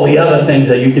 and all the other things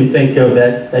that you can think of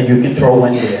that you can throw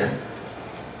in there.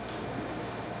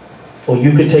 Well,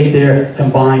 you could take their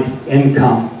combined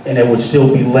income and it would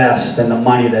still be less than the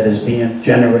money that is being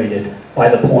generated by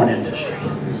the porn industry.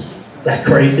 Is that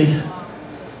crazy?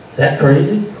 Is that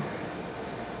crazy?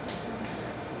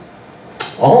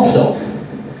 also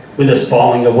with this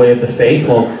falling away of the faith?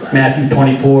 Well, Matthew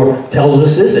 24 tells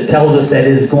us this. It tells us that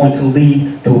it is going to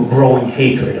lead to a growing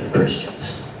hatred of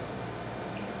Christians.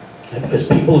 Right? Because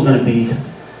people are going to be,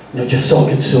 just so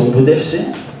consumed with their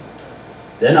sin.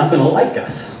 They're not going to like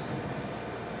us.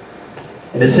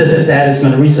 And it says that that is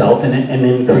going to result in an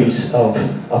increase of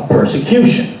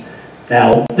persecution.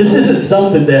 Now, this isn't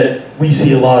something that we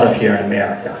see a lot of here in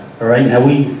America. All right? Now,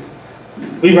 we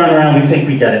run around, we think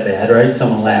we got it bad, right?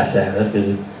 Someone laughs at us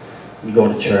because we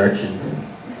go to church and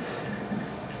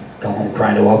come home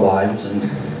crying to our wives and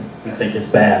we think it's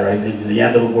bad, right? It's the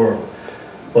end of the world.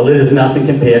 Well, it is nothing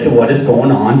compared to what is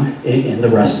going on in the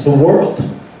rest of the world.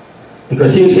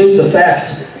 Because here's the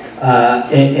facts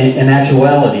in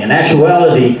actuality. In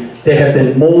actuality, there have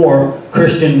been more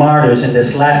Christian martyrs in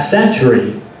this last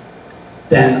century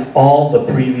than all the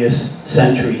previous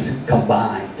centuries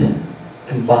combined.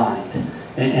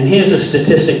 And here's a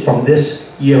statistic from this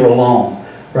year alone.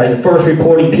 Right, the first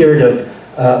reporting period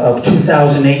of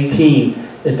 2018,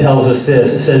 it tells us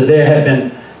this. It says there have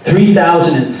been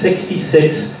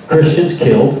 3,066 Christians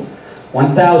killed,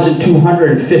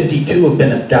 1,252 have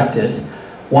been abducted,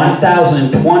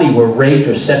 1,020 were raped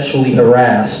or sexually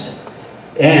harassed,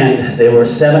 and there were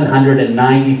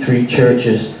 793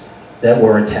 churches that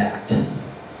were attacked.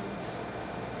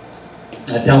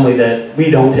 Now tell me that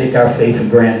we don't take our faith for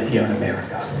granted here in America.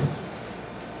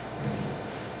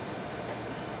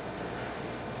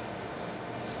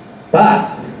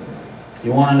 But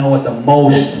you want to know what the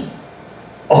most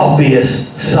obvious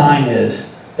sign is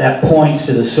that points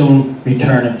to the soon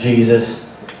return of Jesus?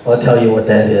 Well, I'll tell you what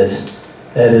that is.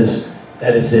 That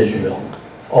is Israel.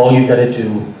 All you got to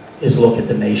do is look at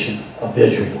the nation of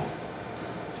Israel.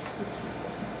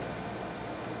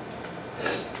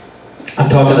 I'm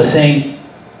talking the same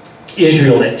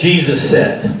Israel that Jesus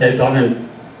said, talking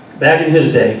back in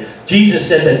his day, Jesus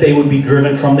said that they would be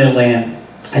driven from their land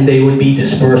and they would be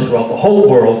dispersed throughout the whole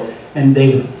world, and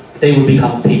they would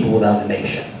become a people without a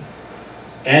nation.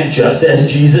 And just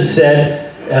as Jesus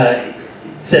said that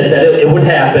it would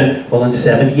happen, well, in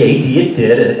 70 AD it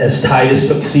did, as Titus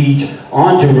took siege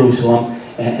on Jerusalem,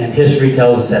 and history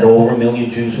tells us that over 1 million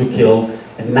Jews were killed,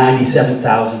 and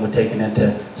 97,000 were taken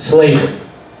into slavery.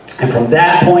 And from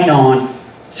that point on,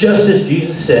 just as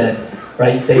Jesus said,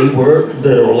 right, they were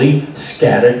literally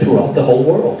scattered throughout the whole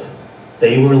world.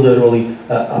 They were literally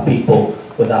a people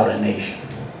without a nation.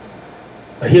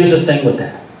 But here's the thing with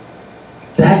that.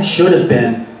 That should have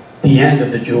been the end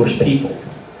of the Jewish people.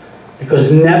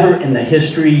 Because never in the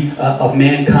history of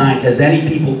mankind has any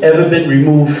people ever been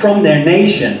removed from their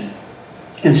nation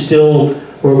and still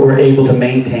were able to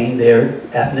maintain their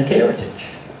ethnic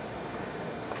heritage.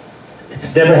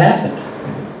 It's never happened.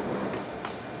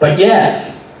 But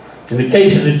yet, in the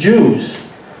case of the Jews,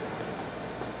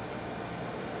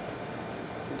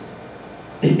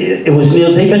 it was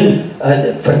they've been,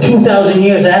 for 2,000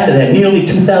 years after that, nearly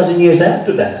 2,000 years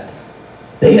after that,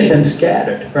 they had been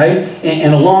scattered, right?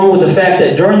 And along with the fact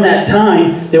that during that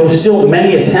time, there were still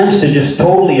many attempts to just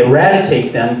totally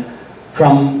eradicate them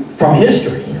from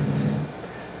history.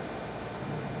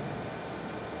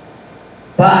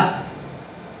 But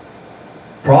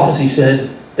prophecy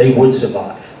said they would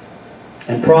survive.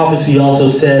 And prophecy also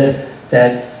said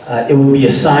that it would be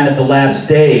a sign of the last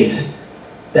days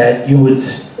that we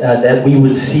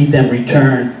would see them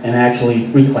return and actually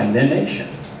reclaim their nation.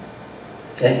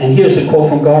 And here's the quote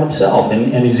from God himself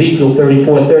in Ezekiel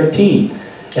 34:13.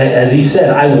 As he said,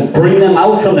 I will bring them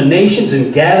out from the nations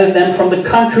and gather them from the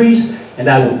countries, and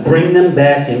I will bring them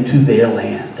back into their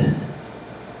land.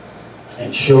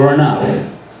 And sure enough,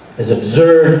 as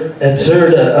absurd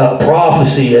a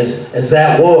prophecy as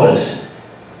that was,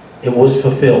 it was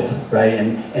fulfilled, right?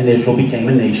 And Israel became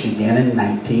a nation again in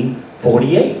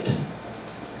 1948.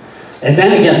 And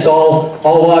then against all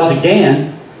odds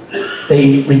again,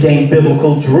 they regained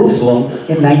biblical Jerusalem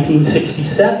in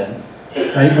 1967,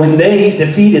 right? When they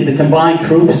defeated the combined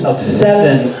troops of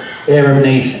 7 Arab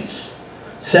nations.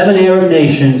 7 Arab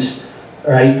nations,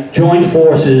 right, joined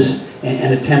forces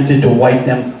and attempted to wipe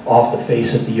them off the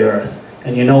face of the earth.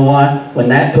 And you know what? When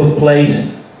that took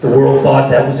place, the world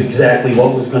thought that was exactly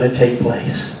what was going to take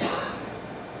place.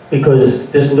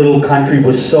 Because this little country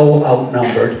was so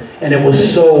outnumbered, and it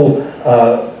was so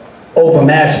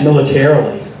overmatched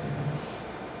militarily.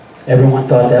 Everyone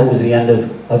thought that was the end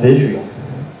of Israel.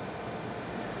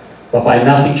 But by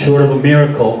nothing short of a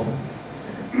miracle,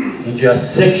 in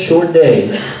just 6 short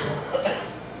days,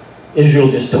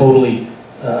 Israel just totally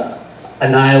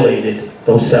annihilated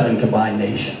those 7 combined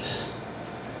nations.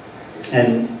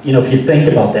 And, you know, if you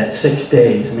think about that, 6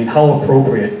 days, I mean, how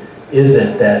appropriate is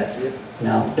it that, you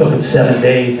know, it took them 7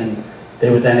 days and they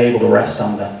were then able to rest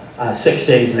on the 6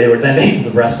 days, and they were then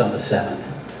able to rest on the 7th.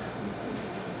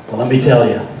 Well, let me tell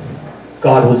you,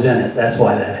 God was in it. That's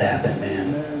why that happened,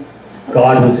 man.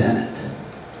 God was in it.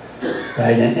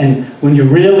 Right? And when you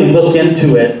really look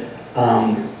into it,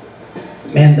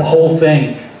 man, the whole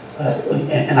thing,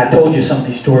 and I told you some of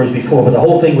these stories before, but the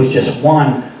whole thing was just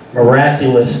one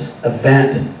miraculous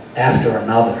event after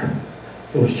another.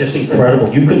 It was just incredible.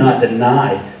 You could not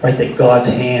deny, right, that God's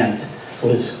hand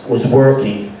was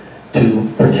working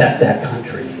to protect that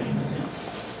country.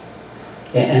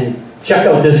 And check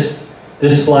out this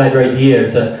slide right here.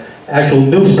 It's an actual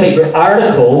newspaper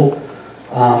article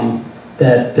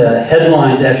that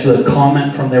headlines actually a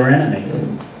comment from their enemy.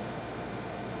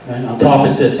 And on top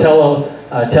it says, tells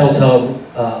of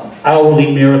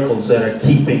hourly miracles that are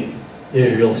keeping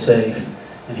Israel safe.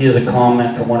 And here's a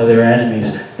comment from one of their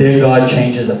enemies. Their God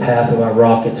changes the path of our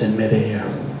rockets in midair.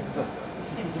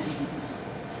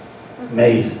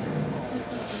 Amazing.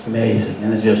 Amazing.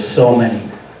 And there's just so many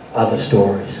other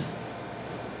stories.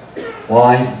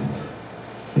 Why?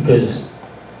 Because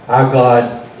our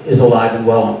God is alive and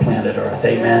well on planet Earth.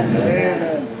 Amen?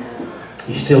 Amen.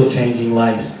 He's still changing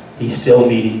lives. He's still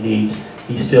meeting needs.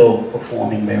 He's still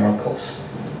performing miracles.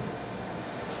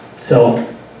 So,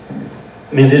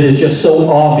 I mean, it is just so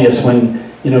obvious when,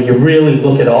 you really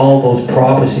look at all those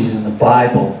prophecies in the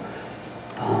Bible.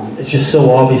 It's just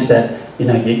so obvious that,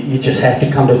 you just have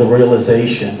to come to the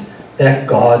realization that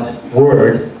God's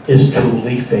Word is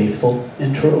truly faithful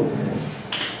and true.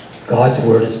 God's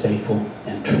Word is faithful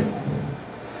and true.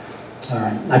 All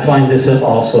right. I find this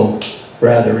also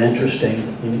rather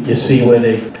interesting. You see where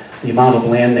the amount of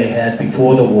land they had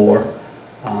before the war.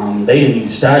 They didn't even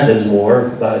start this war,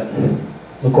 but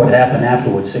look what happened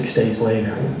afterwards 6 days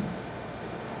later.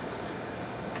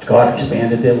 God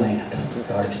expanded their land.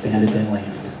 God expanded their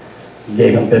land. He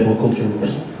gave them biblical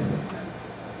Jerusalem.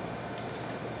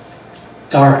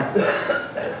 All right.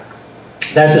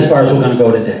 That's as far as we're going to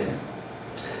go today.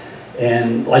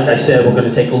 And like I said, we're going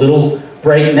to take a little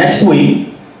break next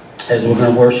week as we're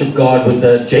going to worship God with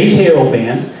the Jace Herald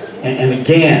Band. And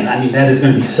again, I mean, that is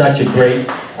going to be such a great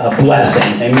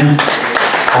blessing. Amen?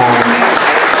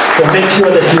 So make sure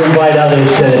that you invite others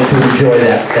to enjoy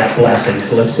that blessing.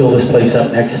 So let's fill this place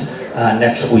up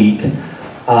next week.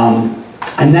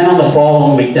 And then on the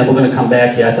following week, then we're going to come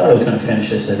back here. I thought I was going to finish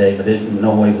this today, but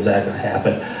no way was that going to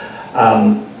happen.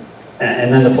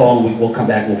 And then the following week, we'll come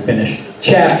back and we'll finish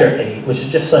chapter 8, which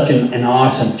is just such an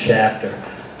awesome chapter.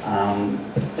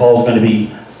 Paul's going to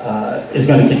be, is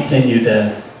going to continue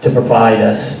to provide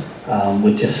us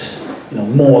with just,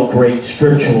 more great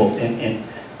scriptural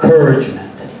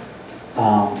encouragement.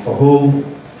 For who?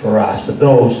 For us, for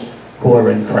those who are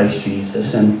in Christ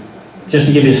Jesus. And just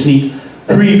to give you a sneak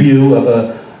preview of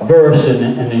a verse,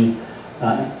 an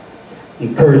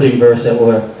encouraging verse that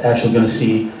we're actually going to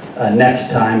see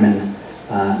next time, and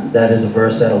that is a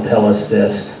verse that will tell us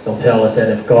this. It'll tell us that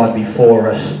if God be for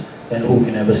us, then who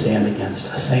can ever stand against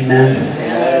us? Amen?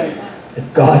 Amen.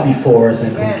 If God be for us,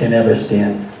 then who can ever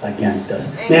stand against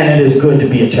us? Man, it is good to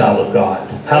be a child of God.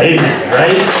 Amen,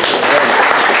 right?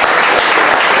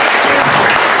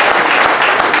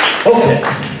 Okay.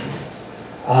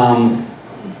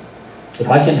 If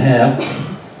I can have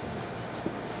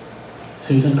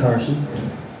Susan Carson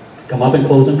come up and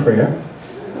close in prayer,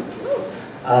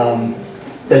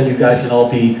 then you guys can all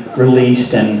be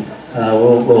released, and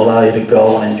we'll allow you to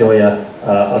go and enjoy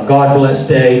a God-blessed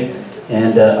day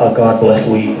and a God-blessed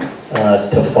week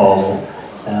to follow.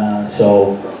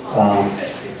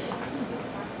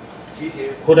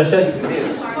 Who did I say?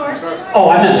 Oh,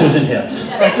 I meant Susan Hibbs.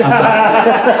 I'm sorry.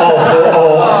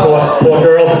 Poor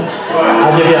girl.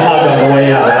 I'll give you a hug on the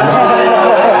way out.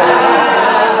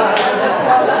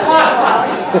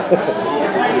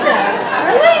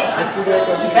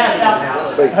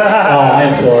 Oh, I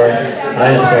am sorry.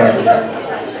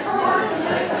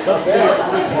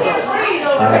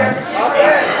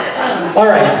 All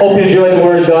right. Hope you enjoyed the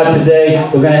Word of God today.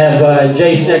 We're going to have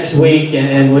Jace next week,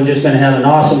 and we're just going to have an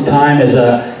awesome time as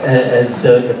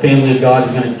the family of God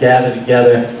is going to gather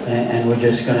together, and we're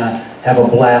just going to have a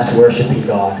blast worshiping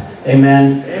God.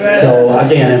 Amen? Amen. So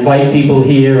again, invite people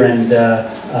here, and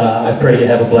I pray you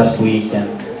have a blessed week,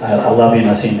 and I love you, and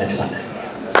I'll see you next Sunday.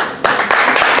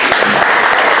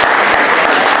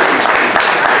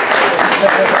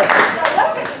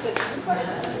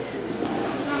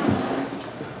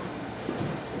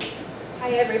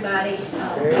 Hi, everybody.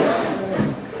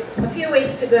 A few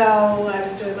weeks ago, I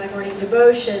was doing my morning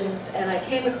devotions, and I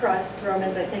came across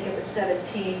Romans, I think it was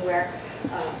 17, where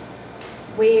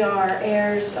we are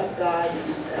heirs of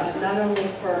God's, not only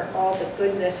for all the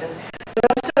goodness, but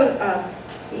also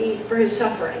he for his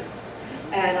suffering.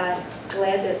 And I'm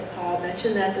glad that Paul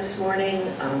mentioned that this morning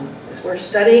as we're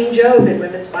studying Job in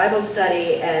Women's Bible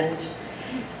Study. And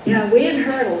yeah, we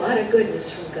inherit a lot of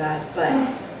goodness from God,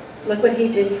 but look what he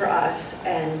did for us,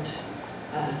 and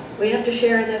we have to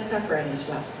share in that suffering as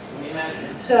well.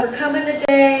 Amen. So we're coming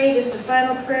today, just a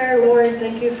final prayer. Lord,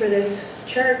 thank you for this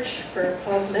church, for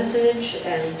Paul's message,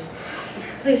 and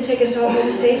please take us all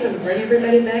home safe and bring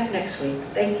everybody back next week.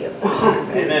 Thank you.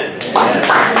 Amen.